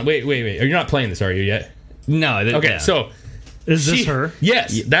 So hold on, wait. You're not playing this, are you yet? No. Okay, so is this her?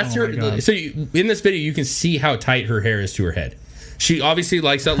 Yes, that's her. So in this video, you can see how tight her hair is to her head. She obviously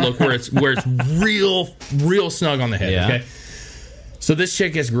likes that look where it's real snug on the head. Yeah. Okay. So this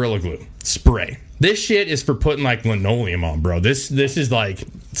chick gets Gorilla Glue spray. This shit is for putting like linoleum on, bro. This is like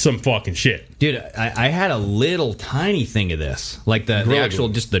some fucking shit, dude. I had a little tiny thing of this, like the actual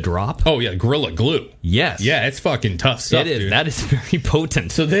glue. Just the drop. Oh yeah, Gorilla Glue. Yes. Yeah, it's fucking tough stuff. It is. Dude. That is very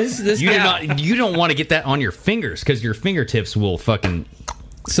potent. So this you don't want to get that on your fingers because your fingertips will fucking.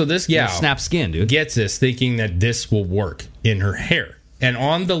 So this gal snap skin, dude. Gets this thinking that this will work in her hair. And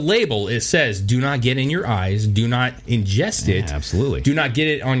on the label, it says, do not get in your eyes. Do not ingest it. Yeah, absolutely. Do not get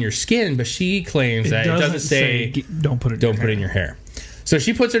it on your skin. But she claims that it doesn't say don't put it in your hair. So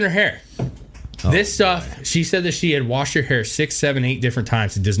she puts it in her hair. This stuff, she said that she had washed her hair 6, 7, 8 different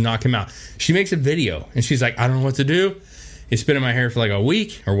times. It does not come out. She makes a video, and she's like, I don't know what to do. It's been in my hair for like a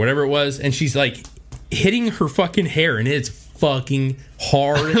week or whatever it was. And she's like hitting her fucking hair, and it's fucking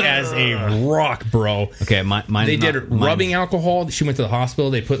hard as a rock, bro. Okay, they did rubbing alcohol. She went to the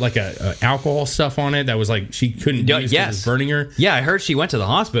hospital. They put like a alcohol stuff on it that was like she couldn't use because it was burning her. Yeah, I heard she went to the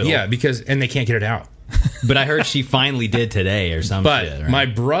hospital. Yeah, and they can't get it out. But I heard she finally did today or something. But my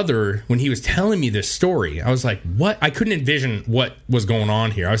brother, when he was telling me this story, I was like, "What?" I couldn't envision what was going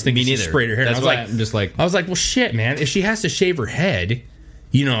on here. I was thinking she sprayed her hair. That's why I'm just like, I was like, "Well, shit, man. If she has to shave her head,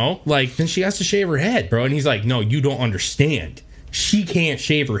 then she has to shave her head, bro." And he's like, "No, you don't understand. She can't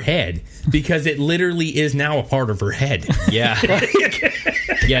shave her head because it literally is now a part of her head." Yeah.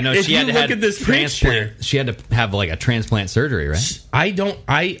 Yeah, no, if she had to have this transplant. Picture, she had to have like a transplant surgery, right? I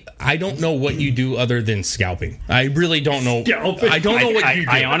don't know what you do other than scalping. I really don't know. I don't know what you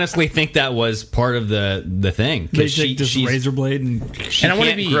do. I honestly think that was part of the thing. They take this razor blade and I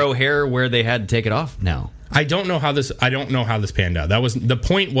can't grow hair where they had to take it off now. I don't know how this panned out. That was the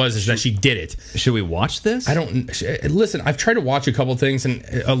point is that she did it. Should we watch this? Listen, I've tried to watch a couple things and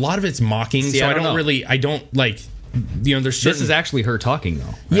a lot of it's mocking. So I don't like there's certain... This is actually her talking though.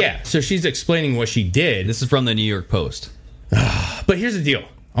 Right? Yeah, so she's explaining what she did. This is from the New York Post. But here's the deal.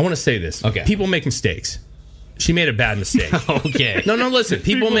 I want to say this. Okay. People make mistakes. She made a bad mistake. Okay. No, listen.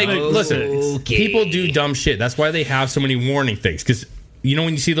 People do dumb shit. That's why they have so many warning things because when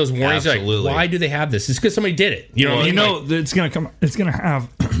you see those warnings, you're like, why do they have this? It's because somebody did it. You know what I mean? It's gonna come. It's gonna have.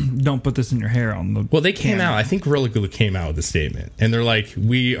 Don't put this in your hair on the. Well, they came out. I think Gorilla Glue came out with a statement, and they're like,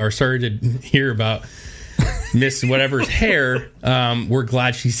 "We are sorry to hear about Miss Whatever's hair. We're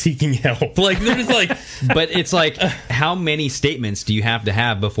glad she's seeking help." Like they're just like, but it's like, how many statements do you have to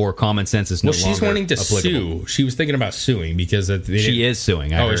have before common sense is no longer she's wanting to applicable? sue. She was thinking about suing because she is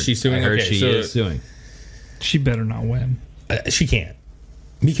suing. Is she suing? I heard she is suing. She better not win. She can't.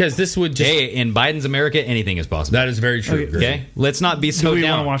 Because this would just... Hey, in Biden's America, anything is possible. That is very true. Okay? Let's not be so down. Do we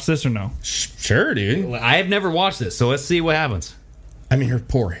want to watch this or no? Sure, dude. I have never watched this, so let's see what happens. I mean, her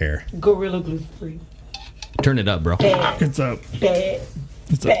poor hair. Gorilla Glue free. Turn it up, bro. It's up. Bad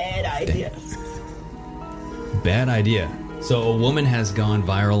idea. Bad idea. So a woman has gone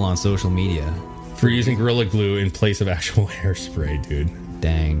viral on social media for using Gorilla Glue in place of actual hairspray, dude.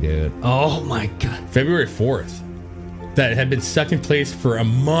 Dang, dude. Oh, my God. February 4th. That had been stuck in place for a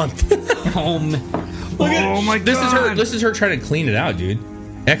month. Oh my God! This is her trying to clean it out, dude.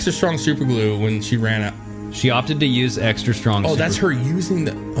 Extra strong super glue when she ran out. She opted to use extra strong. Oh, that's her using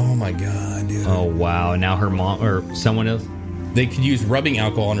the. Oh my God, dude. Oh wow! Now her mom or someone else. They could use rubbing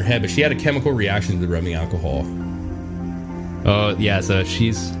alcohol on her head, but she had a chemical reaction to the rubbing alcohol. Oh yeah, so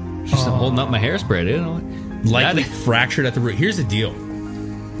she's holding up my hairspray, dude. Likely fractured at the root. Here's the deal.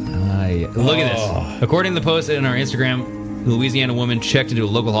 Look at this. According to the post in our Instagram, the Louisiana woman checked into a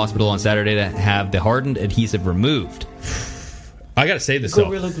local hospital on Saturday to have the hardened adhesive removed. I gotta say this though.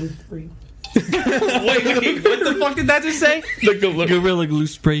 Gorilla Glue free. Wait, what the fuck did that just say? Gorilla Glue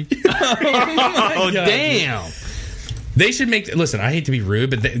spray. Oh, damn. They should make... Listen, I hate to be rude,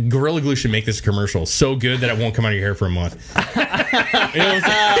 but Gorilla Glue should make this commercial so good that it won't come out of your hair for a month.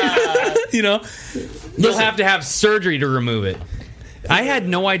 You'll have to have surgery to remove it. I had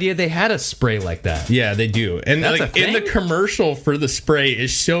no idea they had a spray like that. Yeah, they do. And that's in the commercial for the spray, it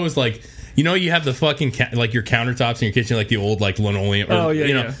shows like... you have the fucking your countertops in your kitchen, like the old like linoleum, or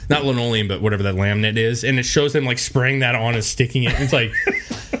not linoleum, but whatever that laminate is, and it shows them like spraying that on and sticking it. It's like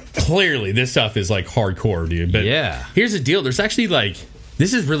clearly this stuff is like hardcore, dude. But yeah, here's the deal: there's actually like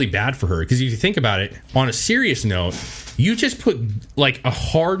this is really bad for her because if you think about it, on a serious note, you just put like a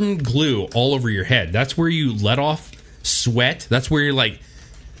hardened glue all over your head. That's where you let off sweat. That's where you're like.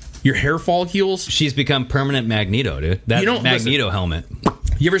 Your hair follicles. She's become permanent Magneto, dude. That Magneto helmet.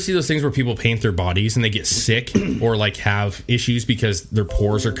 You ever see those things where people paint their bodies and they get sick or like have issues because their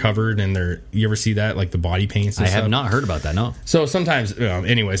pores are covered and you ever see that, like the body paints and stuff? I have not heard about that, no. So sometimes,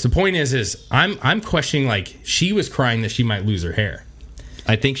 anyways, the point is I'm questioning, like, she was crying that she might lose her hair.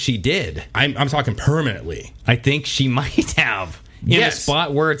 I think she did. I'm talking permanently. I think she might have. In a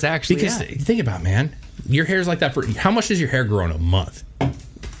spot where it's actually because think about it, man. Your hair's like that for... How much does your hair grow in a month?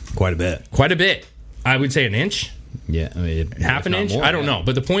 Quite a bit. Quite a bit. I would say an inch. Yeah. I mean, half an inch? More, I don't know.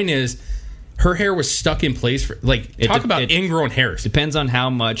 But the point is, her hair was stuck in place for, like, talk about ingrown hairs. Depends on how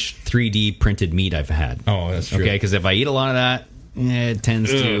much 3D printed meat I've had. Oh, that's true. Okay, because if I eat a lot of that, it tends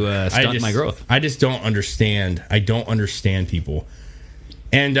to stunt my growth. I just don't understand. I don't understand people.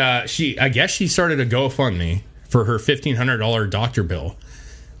 And I guess she started a GoFundMe for her $1,500 doctor bill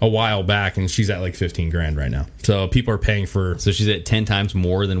a while back, and she's at like $15,000 right now. So people are paying for... So she's at 10 times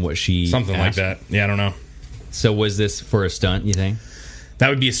more than what she something asked? like that. Yeah, I don't know. So was this for a stunt, you think? That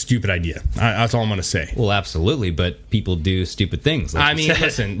would be a stupid idea. That's all I'm going to say. Well, absolutely, but people do stupid things. I mean,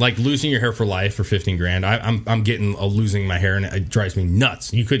 listen, like losing your hair for life for $15,000. I'm getting losing my hair, and it drives me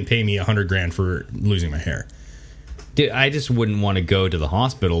nuts. You couldn't pay me $100,000 for losing my hair. Dude, I just wouldn't want to go to the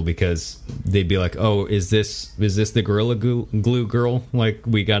hospital because they'd be like, "Oh, is this the Gorilla Glue girl? Like,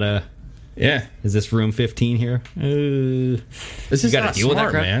 we gotta." Yeah. Is this room 15 here? This is not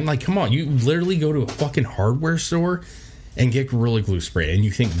smart, man. Like, come on. You literally go to a fucking hardware store and get Gorilla Glue spray, and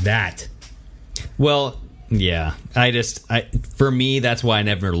you think that. Well, yeah. For me, that's why I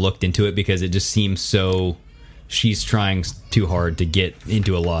never looked into it, because it just seems so. She's trying too hard to get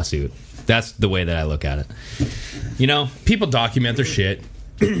into a lawsuit. That's the way that I look at it. You know, people document their shit.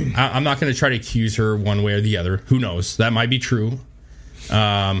 I'm not going to try to accuse her one way or the other. Who knows? That might be true.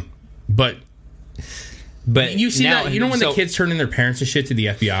 But you see now, that, you know, when the kids turn in their parents and shit to the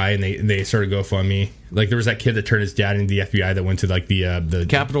FBI and they sort of GoFundMe. Like, there was that kid that turned his dad into the FBI that went to like the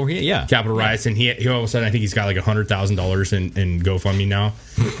Capitol riots, and he all of a sudden, I think he's got like $100,000 in GoFundMe now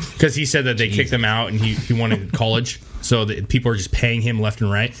because he said that they kicked him out and he wanted college, so that people are just paying him left and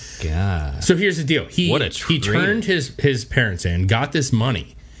right. God. So here's the deal: he turned his parents in, got this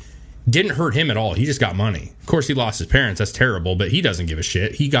money. Didn't hurt him at all. He just got money. Of course, he lost his parents. That's terrible, but he doesn't give a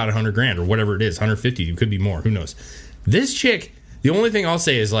shit. He got $100,000 or whatever it is, 150. It could be more. Who knows? This chick, the only thing I'll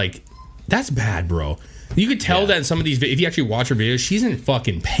say is like, that's bad, bro. You could tell that in some of these, if you actually watch her videos, she's in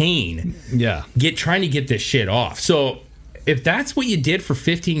fucking pain. Yeah, trying to get this shit off. So if that's what you did for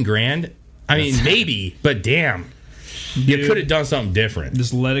 $15,000, I mean, maybe, but damn, you could have done something different.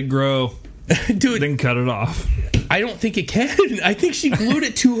 Just let it grow, dude. Then cut it off. I don't think it can. I think she glued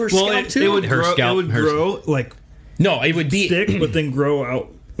it to her scalp too. It would grow like it would be stick, but then grow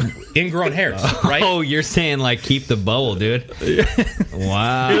out ingrown hairs. Right? Oh, you're saying like keep the bubble, dude.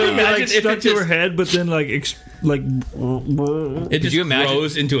 Wow. It would be like stuck to her head, but then like it just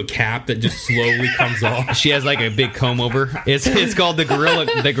grows into a cap that just slowly comes off. She has like a big comb over. It's called the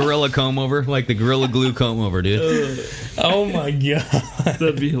gorilla comb over, like the Gorilla Glue comb over, dude. Oh my god,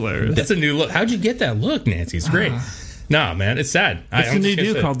 that'd be hilarious. That's a new look. How'd you get that look, Nancy? It's great. Nah, man, it's sad. It's a new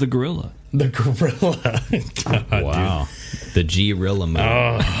deal called the Gorilla. The Gorilla. God, wow. Dude. The G-Rilla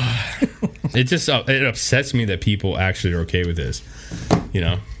mode. It upsets me that people actually are okay with this. You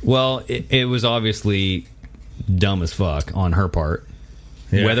know. Well, it was obviously dumb as fuck on her part,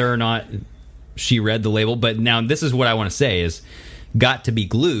 whether or not she read the label. But now this is what I want to say is Got to Be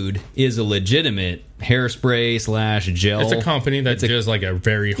Glued is a legitimate hairspray / gel. It's a company that does like a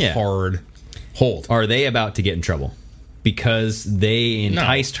very hard hold. Are they about to get in trouble because they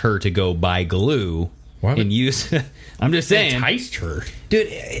enticed her to go buy glue and use? I'm just saying, enticed her,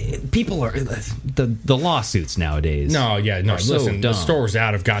 dude. People are the lawsuits nowadays. No, listen, the store's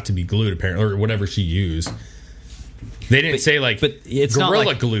out of Got to Be Glued apparently, or whatever she used. They didn't say like, but it's Gorilla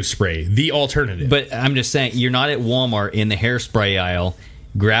not Glue spray, the alternative. But I'm just saying, you're not at Walmart in the hairspray aisle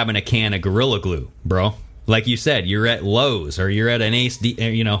grabbing a can of Gorilla Glue, bro. Like you said, you're at Lowe's or you're at an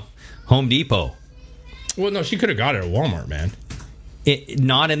Home Depot. Well, no, she could have got it at Walmart, man.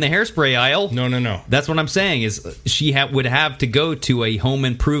 Not in the hairspray aisle. No. That's what I'm saying is she would have to go to a home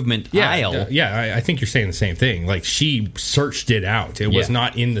improvement aisle. Yeah, I think you're saying the same thing. Like, she searched it out. It was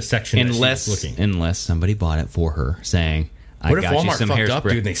not in the section that she was looking. Unless somebody bought it for her, saying, what if Walmart fucked hairspray up,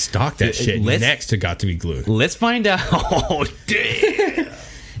 dude, and they stocked that shit next to Got to Be Glued? Let's find out. Oh, damn.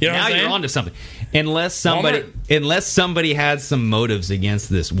 Now you're onto something. Unless somebody had some motives against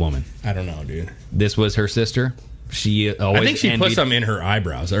this woman. I don't know, dude. This was her sister. I think she put some in her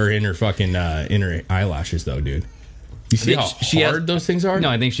eyebrows or in her fucking inner eyelashes, though, dude. You see how hard those things are? No,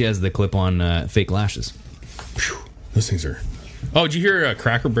 I think she has the clip-on fake lashes. Whew, those things are. Oh, did you hear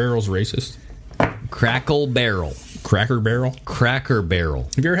Cracker Barrel's racist? Cracker Barrel. Cracker Barrel.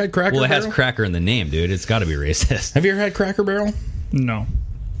 Have you ever had Cracker Barrel? Well, it has cracker in the name, dude. It's got to be racist. Have you ever had Cracker Barrel? No.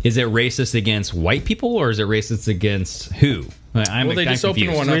 Is it racist against white people or is it racist against who? They just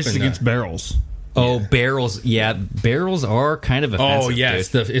opened one up. It's racist against barrels. Oh, barrels! Yeah, barrels are kind of offensive. Oh, yeah, it's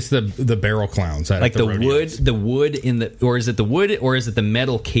the barrel clowns. Like the wood in the, or is it the wood, or is it the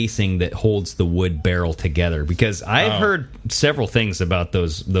metal casing that holds the wood barrel together? Because I've heard several things about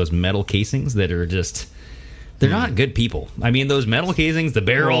those metal casings that are just, they're not good people. I mean, those metal casings, the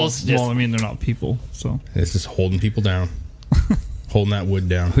barrels. Well, I mean, they're not people, so it's just holding people down. Holding that wood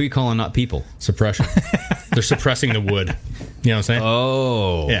down. Who are you calling not people? Suppression. They're suppressing the wood. You know what I'm saying?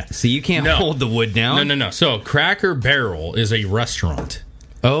 Oh. Yeah. So you can't hold the wood down? No. So Cracker Barrel is a restaurant.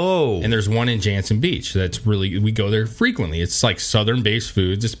 Oh. And there's one in Jansen Beach that's we go there frequently. It's like southern-based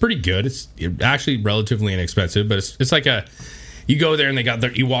foods. It's pretty good. It's actually relatively inexpensive, but it's like You go there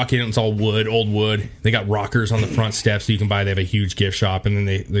and you walk in and it's all wood, old wood. They got rockers on the front steps that you can buy. They have a huge gift shop, and then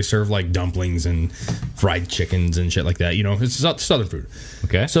they serve like dumplings and fried chickens and shit like that. You know, it's Southern food.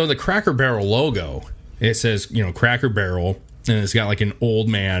 Okay. So the Cracker Barrel logo, it says, you know, Cracker Barrel, and it's got like an old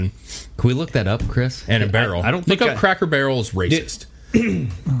man. Can we look that up, Chris? And a barrel. I don't think look up Cracker Barrel is racist.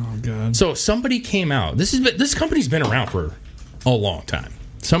 Oh God. So somebody came out. This company's been around for a long time.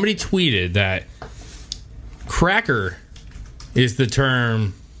 Somebody tweeted that cracker is the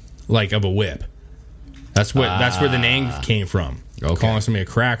term like of a whip. That's where the name came from. Okay. Calling somebody a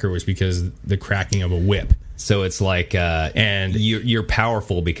cracker was because the cracking of a whip. So it's like and you're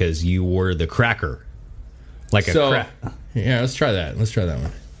powerful because you were the cracker. Like a crack. Yeah, let's try that. Let's try that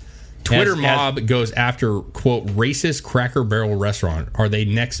one. Twitter mob goes after, quote, racist Cracker Barrel restaurant. Are they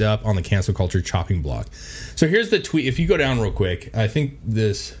next up on the cancel culture chopping block? So here's the tweet. If you go down real quick, I think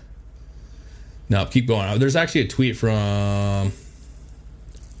this... No, keep going. There's actually a tweet from...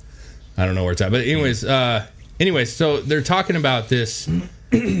 I don't know where it's at. But anyways, so they're talking about this... So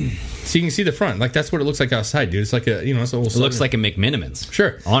you can see the front. Like, that's what it looks like outside, dude. It's like a, you know, it's a little... It looks like a McMinimans.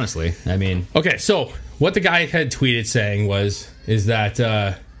 Sure. Honestly. I mean... Okay, so what the guy had tweeted saying is that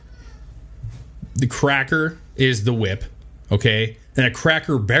the cracker is the whip, okay? And a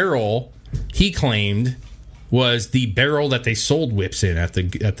Cracker Barrel, he claimed, was the barrel that they sold whips in at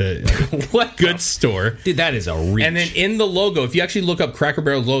the what goods store. Dude, that is a reach. And then in the logo, if you actually look up Cracker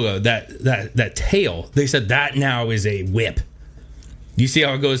Barrel's logo, that tail, they said that now is a whip. You see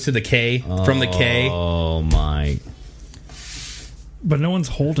how it goes to the K from the K? Oh my! But no one's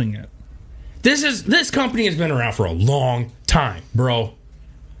holding it. This company has been around for a long time, bro.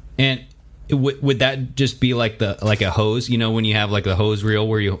 And would that just be like a hose? You know, when you have like the hose reel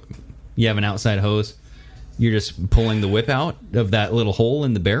where you have an outside hose, you're just pulling the whip out of that little hole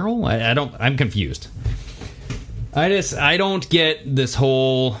in the barrel. I'm confused. I don't get this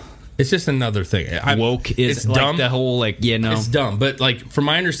whole. It's just another thing. Woke is it's like dumb. the whole like no. It's dumb, but like from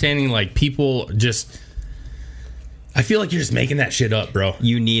my understanding, like people just. I feel like you're just making that shit up, bro.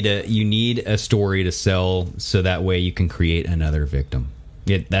 You need a story to sell so that way you can create another victim.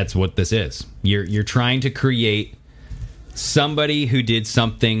 That's what this is. You're trying to create somebody who did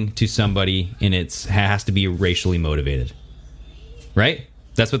something to somebody, and it has to be racially motivated. Right?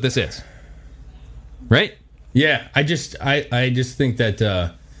 That's what this is. Right? Yeah, I just think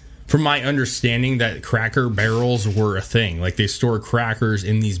that from my understanding that Cracker Barrels were a thing. Like they store crackers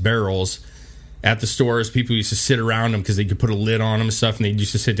in these barrels at the stores. People used to sit around them because they could put a lid on them and stuff, and they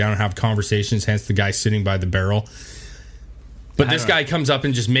used to sit down and have conversations, hence the guy sitting by the barrel. But this guy comes up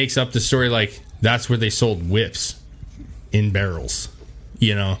and just makes up the story like that's where they sold whips in barrels,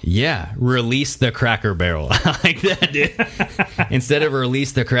 you know? Yeah, release the Cracker Barrel. I like that, dude. Instead of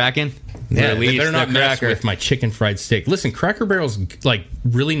release the Kraken, they're not messing with my chicken fried steak. Listen, Cracker Barrel's like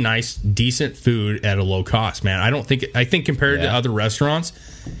really nice, decent food at a low cost, man. I think compared to other restaurants,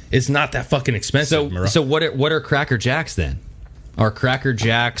 it's not that fucking expensive. So what are Cracker Jacks then? Are Cracker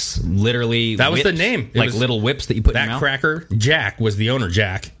Jacks literally that whips, was the name? It like was little whips that you put in your mouth? That Cracker Jack was the owner,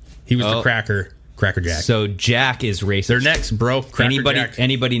 Jack. He was the Cracker Jack. So Jack is racist. They're next, bro.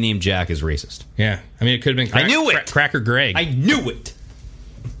 Anybody named Jack is racist. Yeah. I mean, it could have been I knew it. Cracker Greg. I knew it.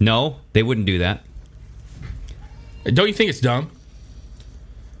 No, they wouldn't do that. Don't you think it's dumb?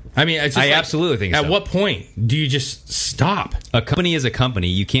 I mean, it's just I absolutely think it's dumb. What point do you just stop? A company is a company.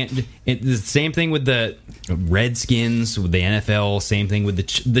 You can't. It's the same thing with the Redskins, with the NFL. Same thing with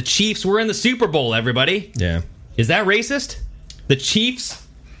the Chiefs. Were in the Super Bowl. Everybody. Yeah. Is that racist? The Chiefs.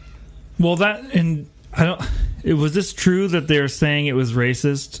 Well, was this true that they're saying it was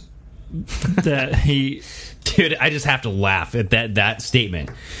racist? That he. Dude, I just have to laugh at that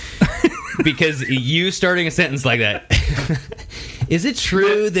statement. Because you starting a sentence like that. Is it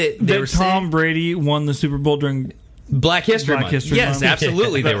true that Tom Brady won the Super Bowl during Black History Month? Yes, Month?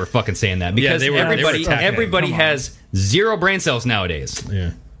 Absolutely. They were fucking saying that because everybody has zero brain cells nowadays.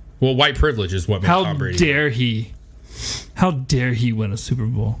 Yeah. Well, white privilege is what made Tom Brady. How dare he win a Super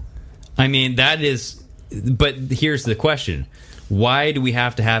Bowl? I mean, that is. But here's the question: why do we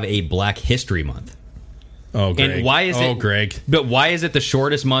have to have a Black History Month? Oh, Greg. And why is it? Greg. But why is it the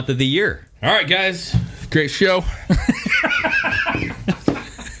shortest month of the year? All right, guys. Great show.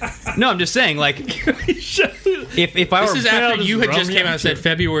 No, I'm just saying, like, if I were... This is after you had just came out and said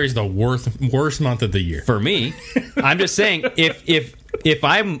February is the worst month of the year. For me, I'm just saying, if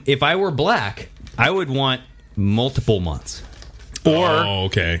I were black, I would want multiple months. Or,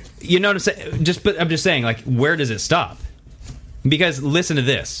 okay. You know what I'm saying? I'm just saying, like, where does it stop? Because listen to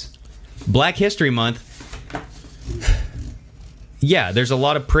this. Black History Month, yeah, there's a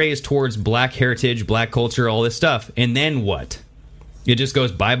lot of praise towards black heritage, black culture, all this stuff. And then what? It just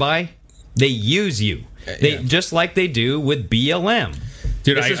goes bye-bye. They use you. Just like they do with BLM.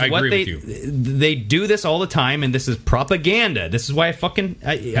 Dude, I agree with you. They do this all the time, and this is propaganda. This is why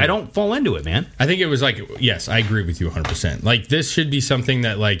I don't fall into it, man. I think it was like, yes, I agree with you 100%. Like, this should be something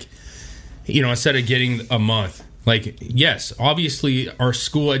that, like, instead of getting a month, like, yes, obviously our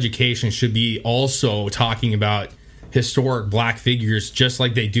school education should be also talking about historic black figures just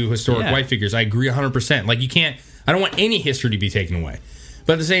like they do historic white figures. I agree 100%. Like, I don't want any history to be taken away.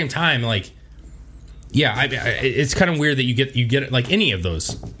 But at the same time, like, it's kind of weird that you get like any of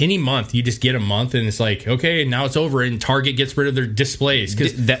those. Any month, you just get a month, and it's like, okay, now it's over, and Target gets rid of their displays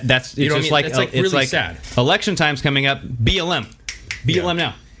because that's really sad. Election time's coming up. BLM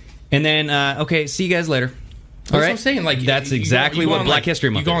now, and then okay, see you guys later. That's what I'm saying. Like, that's exactly what Black History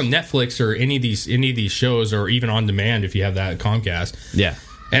Month. You go on Netflix or any of these shows, or even on demand if you have that Comcast. Yeah,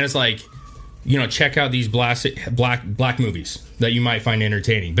 and it's like, check out these black movies that you might find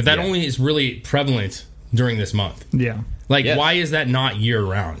entertaining. But that only is really prevalent during this month. Yeah. Like, why is that not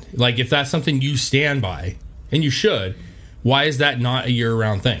year-round? Like, if that's something you stand by, and you should, why is that not a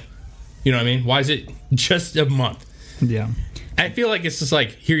year-round thing? You know what I mean? Why is it just a month? Yeah. I feel like it's just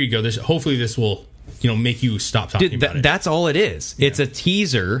like, here you go. Hopefully this will, make you stop talking about it. That's all it is. Yeah. It's a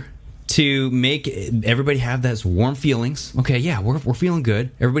teaser to make everybody have those warm feelings. Okay, yeah, we're feeling good.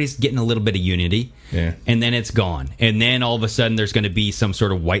 Everybody's getting a little bit of unity. Yeah. And then it's gone. And then all of a sudden there's going to be some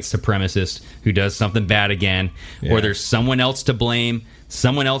sort of white supremacist who does something bad again. Yeah. Or there's someone else to blame,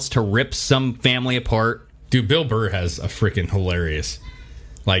 someone else to rip some family apart. Dude, Bill Burr has a freaking hilarious,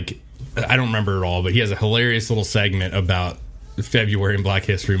 like, I don't remember it all, but he has a hilarious little segment about February and Black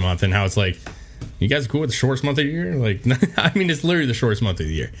History Month and how it's like, you guys cool with the shortest month of the year? Like, I mean, it's literally the shortest month of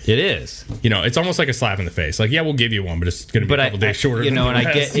the year. It is. It's almost like a slap in the face. Like, yeah, we'll give you one, but it's going to be a couple days shorter. And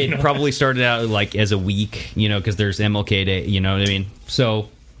I get it probably started out like as a week, because there's MLK Day, you know what I mean? So,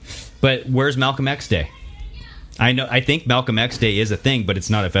 but where's Malcolm X Day? I think Malcolm X Day is a thing, but it's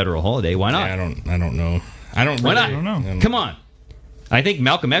not a federal holiday. Why not? Yeah, I don't know. Why not? Come on. I think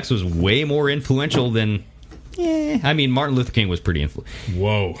Malcolm X was way more influential than. I mean, Martin Luther King was pretty influential.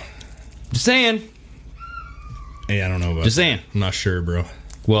 Whoa. Just saying. Hey, I don't know about Just saying. I'm not sure, bro.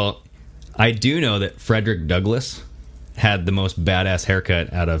 Well, I do know that Frederick Douglass had the most badass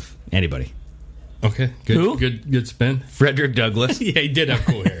haircut out of anybody. Okay. Good. Who? Good spin. Frederick Douglass. Yeah, he did have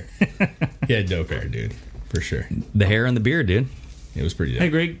cool hair. He had dope hair, dude. For sure. The hair and the beard, dude. It was pretty dope. Hey,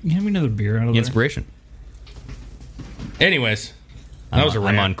 Greg, have me another beer out of there. Inspiration. Anyways, that was a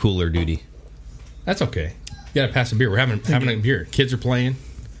rant. I'm on cooler duty. That's okay. You gotta pass a beer. We're having a beer. Kids are playing.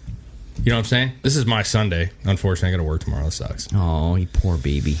 You know what I'm saying? This is my Sunday. Unfortunately, I got to work tomorrow. That sucks. Oh, you poor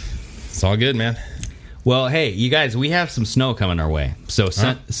baby. It's all good, man. Well, hey, you guys, we have some snow coming our way. So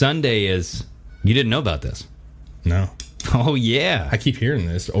Sunday is... You didn't know about this? No. Oh, yeah. I keep hearing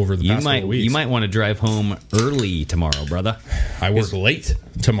this over the past couple weeks. You might want to drive home early tomorrow, brother. I work late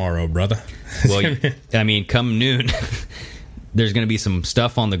tomorrow, brother. Well, I mean, come noon, there's going to be some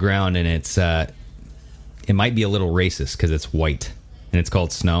stuff on the ground, and it's... it might be a little racist because it's white, and it's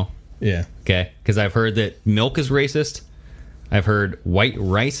called snow. Yeah. Okay. Because I've heard that milk is racist. I've heard white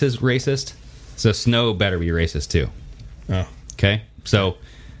rice is racist. So snow better be racist too. Oh. Okay. So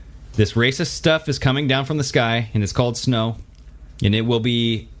this racist stuff is coming down from the sky, and it's called snow, and it will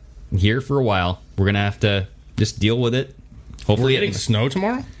be here for a while. We're gonna have to just deal with it. Hopefully, we're getting snow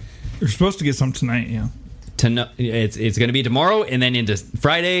tomorrow. You're supposed to get some tonight. Yeah. It's gonna be tomorrow, and then into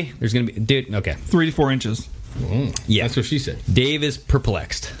Friday. There's gonna be 3 to 4 inches. Yeah, that's what she said. Dave is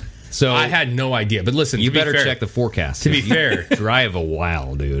perplexed. So I had no idea, but listen, you better check the forecast. To be fair, drive a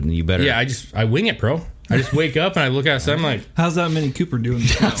while, dude. You better. Yeah, I wing it, bro. I just wake up and I look outside. I'm like, how's that Mini Cooper doing?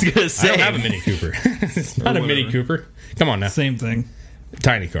 I was gonna say, I don't have a Mini Cooper. It's not a Mini Cooper. Come on now. Same thing.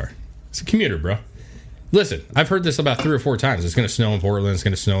 Tiny car. It's a commuter, bro. Listen, I've heard this about 3 or 4 times. It's going to snow in Portland. It's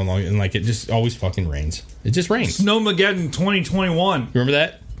going to snow in Long, and like it just always fucking rains. It just rains. Snowmageddon 2021. Remember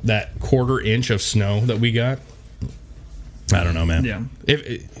that 1/4 inch of snow that we got? I don't know, man. Yeah.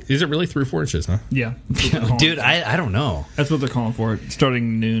 Is it really 3 or 4 inches, huh? Yeah. Dude, I don't know. That's what they're calling for it.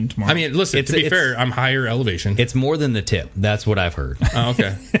 Starting noon tomorrow. I mean, listen, to be fair, I'm higher elevation. It's more than the tip. That's what I've heard. Oh,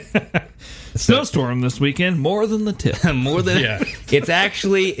 okay. Snowstorm this weekend, more than the tip. More than It's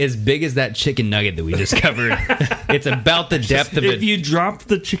actually as big as that chicken nugget that we discovered. It's about the depth of it. If you dropped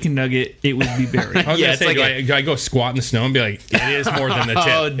the chicken nugget, it would be buried. I was gonna say, do I go squat in the snow and be like, it is more than the tip.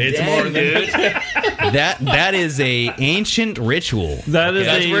 Oh, it's more than the tip. That is a ancient ritual. That is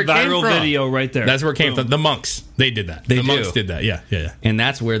a viral video right there. That's where it came from. The monks, they did that. The monks did that. Yeah. And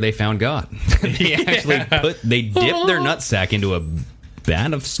that's where they found God. They actually they dipped their nutsack into a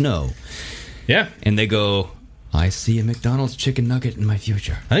vat of snow. Yeah. And they go, I see a McDonald's chicken nugget in my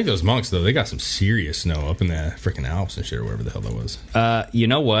future. I think those monks, though, they got some serious snow up in the freaking Alps and shit, or whatever the hell that was. You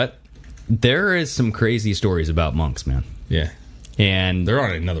know what? There is some crazy stories about monks, man. Yeah. And they're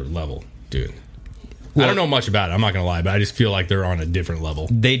on another level, dude. Well, I don't know much about it, I'm not going to lie, but I just feel like they're on a different level.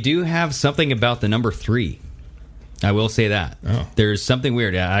 They do have something about the number 3. I will say that. Oh. There's something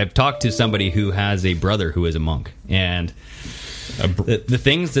weird. I've talked to somebody who has a brother who is a monk, and the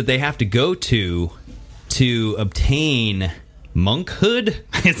things that they have to go to obtain monkhood,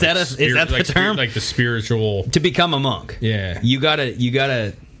 is that the term? Like the spiritual, to become a monk. Yeah. You gotta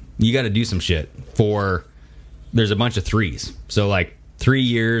do some shit for. There's a bunch of 3s. So like 3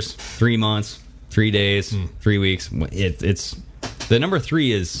 years, 3 months, 3 days, 3 weeks. It's the number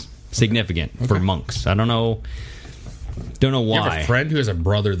 3 is significant for monks. I don't know why. You have a friend who has a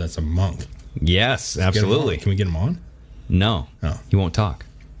brother that's a monk. Yes, absolutely. Can we get him on? No. He won't talk.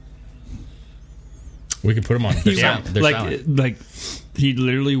 We could put him on. They're silent. Like he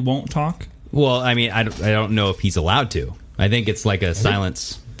literally won't talk? Well, I mean, I don't know if he's allowed to. I think it's like a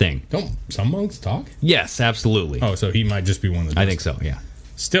silence thing. Don't some monks talk? Yes, absolutely. Oh, so he might just be one of the. I think so, yeah.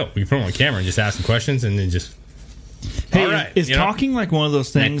 Still, we can put him on camera and just ask him questions and then just... Hey, all right, is talking like one of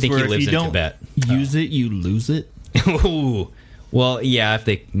those things where if you don't use it, you lose it? Ooh. Well, yeah, if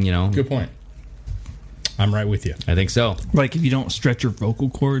they, Good point. I'm right with you. I think so. Like if you don't stretch your vocal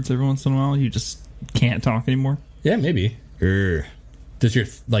cords every once in a while, you just can't talk anymore? Yeah, maybe. Does your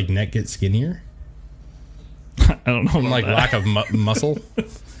neck get skinnier? I don't know. From lack of muscle?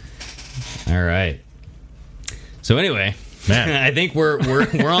 All right. So anyway, man, I think we're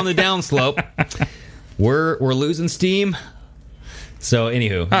on the downslope. We're losing steam. So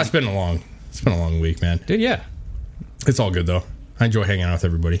anywho, it's been a long week, man. Dude, yeah. It's all good though. I enjoy hanging out with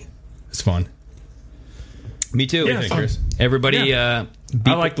everybody. It's fun. Me too. Yeah, Chris? Everybody. Yeah.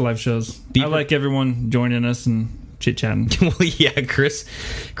 I like the live shows. I like everyone joining us and chit chatting. Well, yeah, Chris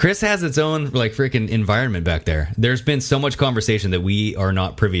has its own freaking environment back there. There's been so much conversation that we are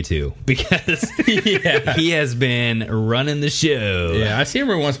not privy to because he has been running the show. Yeah, I see him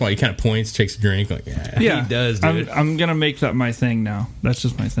every once in a while. He kind of points, takes a drink. He does. Dude. I'm gonna make that my thing now. That's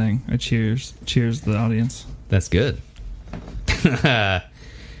just my thing. I cheers the audience. That's good.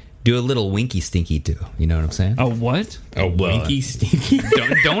 Do a little winky stinky too. You know what I'm saying? A what? A winky stinky?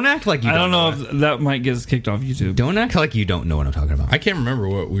 Don't act like you don't. I don't know if that might get us kicked off YouTube. Don't act like you don't know what I'm talking about. I can't remember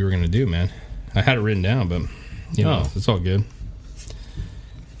what we were going to do, man. I had it written down, but it's all good.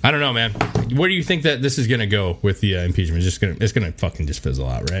 I don't know, man. Where do you think that this is going to go with the impeachment? It's going to fucking just fizzle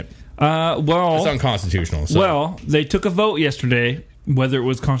out, right? Well, it's unconstitutional. So. Well, they took a vote yesterday whether it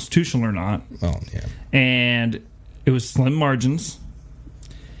was constitutional or not. Oh, yeah. And it was slim margins.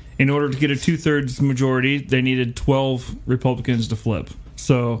 In order to get a 2/3 majority, they needed 12 Republicans to flip.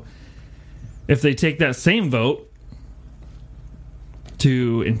 So, if they take that same vote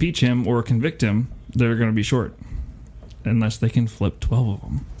to impeach him or convict him, they're going to be short. Unless they can flip 12 of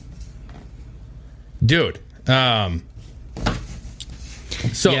them. Dude.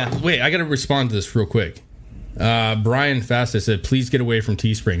 Wait, I got to respond to this real quick. Brian Fasta said, please get away from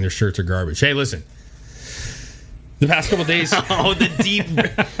Teespring. Their shirts are garbage. Hey, listen. The past couple days. Oh, the deep.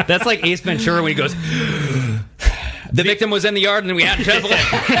 That's like Ace Ventura when he goes, the victim was in the yard and we had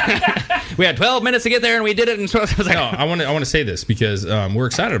 12 minutes to get there and we did it. And so I was like, no, I want to say this because we're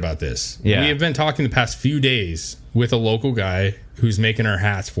excited about this. Yeah. We have been talking the past few days with a local guy who's making our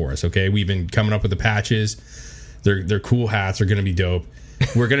hats for us. Okay. We've been coming up with the patches. They're cool hats. They're going to be dope.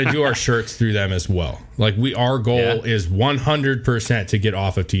 We're going to do our shirts through them as well. Our goal is 100% to get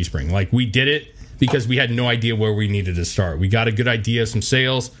off of Teespring. We did it. Because we had no idea where we needed to start. We got a good idea of some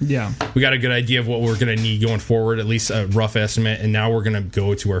sales. Yeah. We got a good idea of what we're going to need going forward, at least a rough estimate. And now we're going to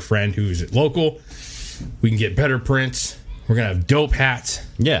go to our friend who's local. We can get better prints. We're going to have dope hats.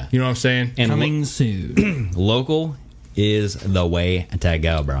 Yeah. You know what I'm saying? And coming soon. Local is the way to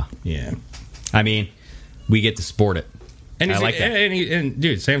go, bro. Yeah. I mean, we get to sport it. And I like that. And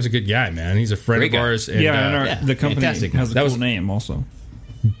dude, Sam's a good guy, man. He's a friend of ours. And, the company fantastic. has a cool name also.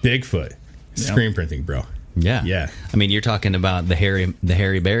 Bigfoot. Screen printing, bro. Yeah. I mean, you're talking about the hairy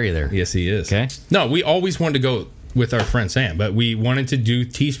berry there. Yes, he is. Okay. No, we always wanted to go with our friend Sam, but we wanted to do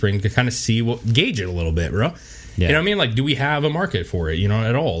Teespring to kind of gauge it a little bit, bro. Yeah. You know what I mean? Do we have a market for it,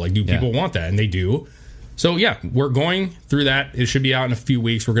 at all? Do people want that? And they do. So, yeah, we're going through that. It should be out in a few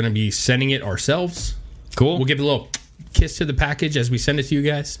weeks. We're going to be sending it ourselves. Cool. We'll give a little kiss to the package as we send it to you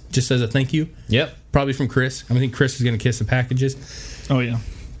guys, just as a thank you. Yep. Probably from Chris. I think Chris is going to kiss the packages. Oh, yeah.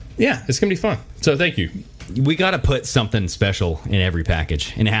 Yeah, it's going to be fun. So thank you. We got to put something special in every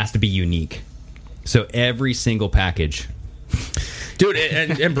package, and it has to be unique. So every single package. Dude,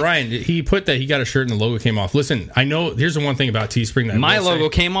 and Brian, he put that he got a shirt and the logo came off. Listen, I know, here's the one thing about Teespring that my logo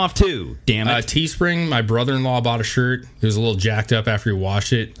came off too, damn it. Teespring, my brother-in-law bought a shirt. It was a little jacked up after he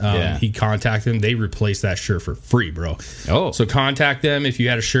washed it. He contacted them. They replaced that shirt for free, bro. Oh. So contact them if you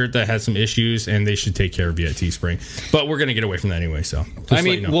had a shirt that had some issues, and they should take care of you at Teespring. But we're going to get away from that anyway, so. I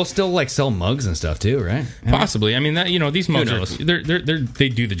mean, we'll still like sell mugs and stuff too, right? Possibly. I mean, that these mugs they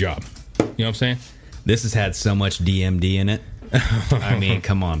do the job. You know what I'm saying? This has had so much DMD in it. I mean,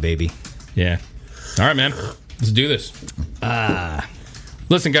 come on, baby. Yeah. All right, man. Let's do this.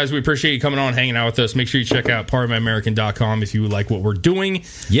 Listen, guys, we appreciate you coming on, hanging out with us. Make sure you check out partofmyamerican.com if you like what we're doing.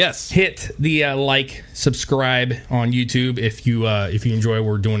 Yes. Hit the like, subscribe on YouTube if you enjoy what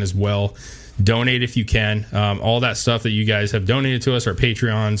we're doing as well. Donate if you can. All that stuff that you guys have donated to us, our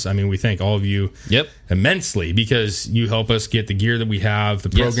Patreons. I mean, we thank all of you immensely because you help us get the gear that we have, the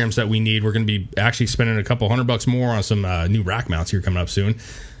programs that we need. We're going to be actually spending a couple $100 more on some new rack mounts here coming up soon.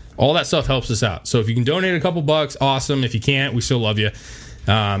 All that stuff helps us out. So if you can donate a couple bucks, awesome. If you can't, we still love you.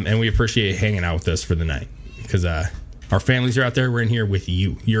 And we appreciate hanging out with us for the night because our families are out there. We're in here with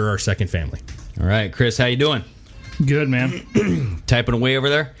you. You're our second family. All right, Chris, how you doing? Good, man. Typing away over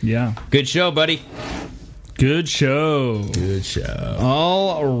there? Yeah. Good show, buddy. Good show. Good show.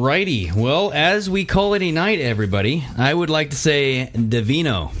 All righty. Well, as we call it a night, everybody, I would like to say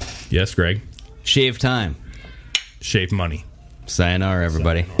Davino. Yes, Greg. Shave time. Shave money. Sayonara,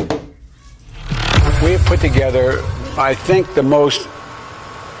 everybody. We have put together, I think, the most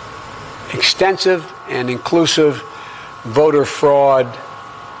extensive and inclusive voter fraud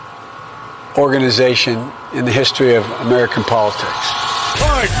organization in the history of American politics.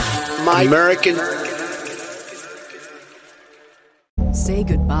 Pardon my American. Say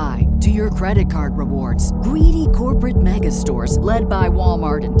goodbye to your credit card rewards. Greedy corporate mega stores, led by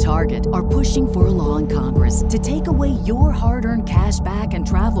Walmart and Target, are pushing for a law in Congress to take away your hard-earned cash back and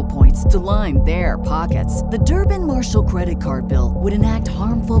travel points to line their pockets. The Durbin-Marshall credit card bill would enact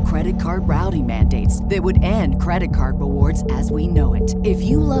harmful credit card routing mandates that would end credit card rewards as we know it. If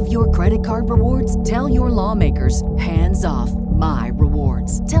you love your credit card rewards, tell your lawmakers, hands off my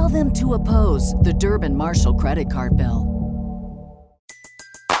rewards. Tell them to oppose the Durbin-Marshall credit card bill.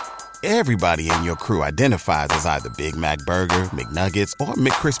 Everybody in your crew identifies as either Big Mac Burger, McNuggets, or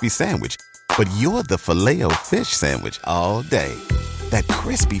McCrispy Sandwich. But you're the Filet-O-Fish Sandwich all day. That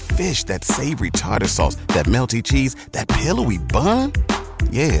crispy fish, that savory tartar sauce, that melty cheese, that pillowy bun.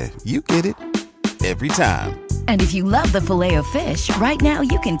 Yeah, you get it. Every time. And if you love the Filet-O-Fish, right now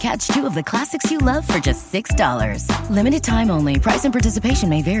you can catch two of the classics you love for just $6. Limited time only. Price and participation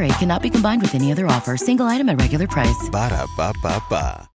may vary. Cannot be combined with any other offer. Single item at regular price. Ba-da-ba-ba-ba.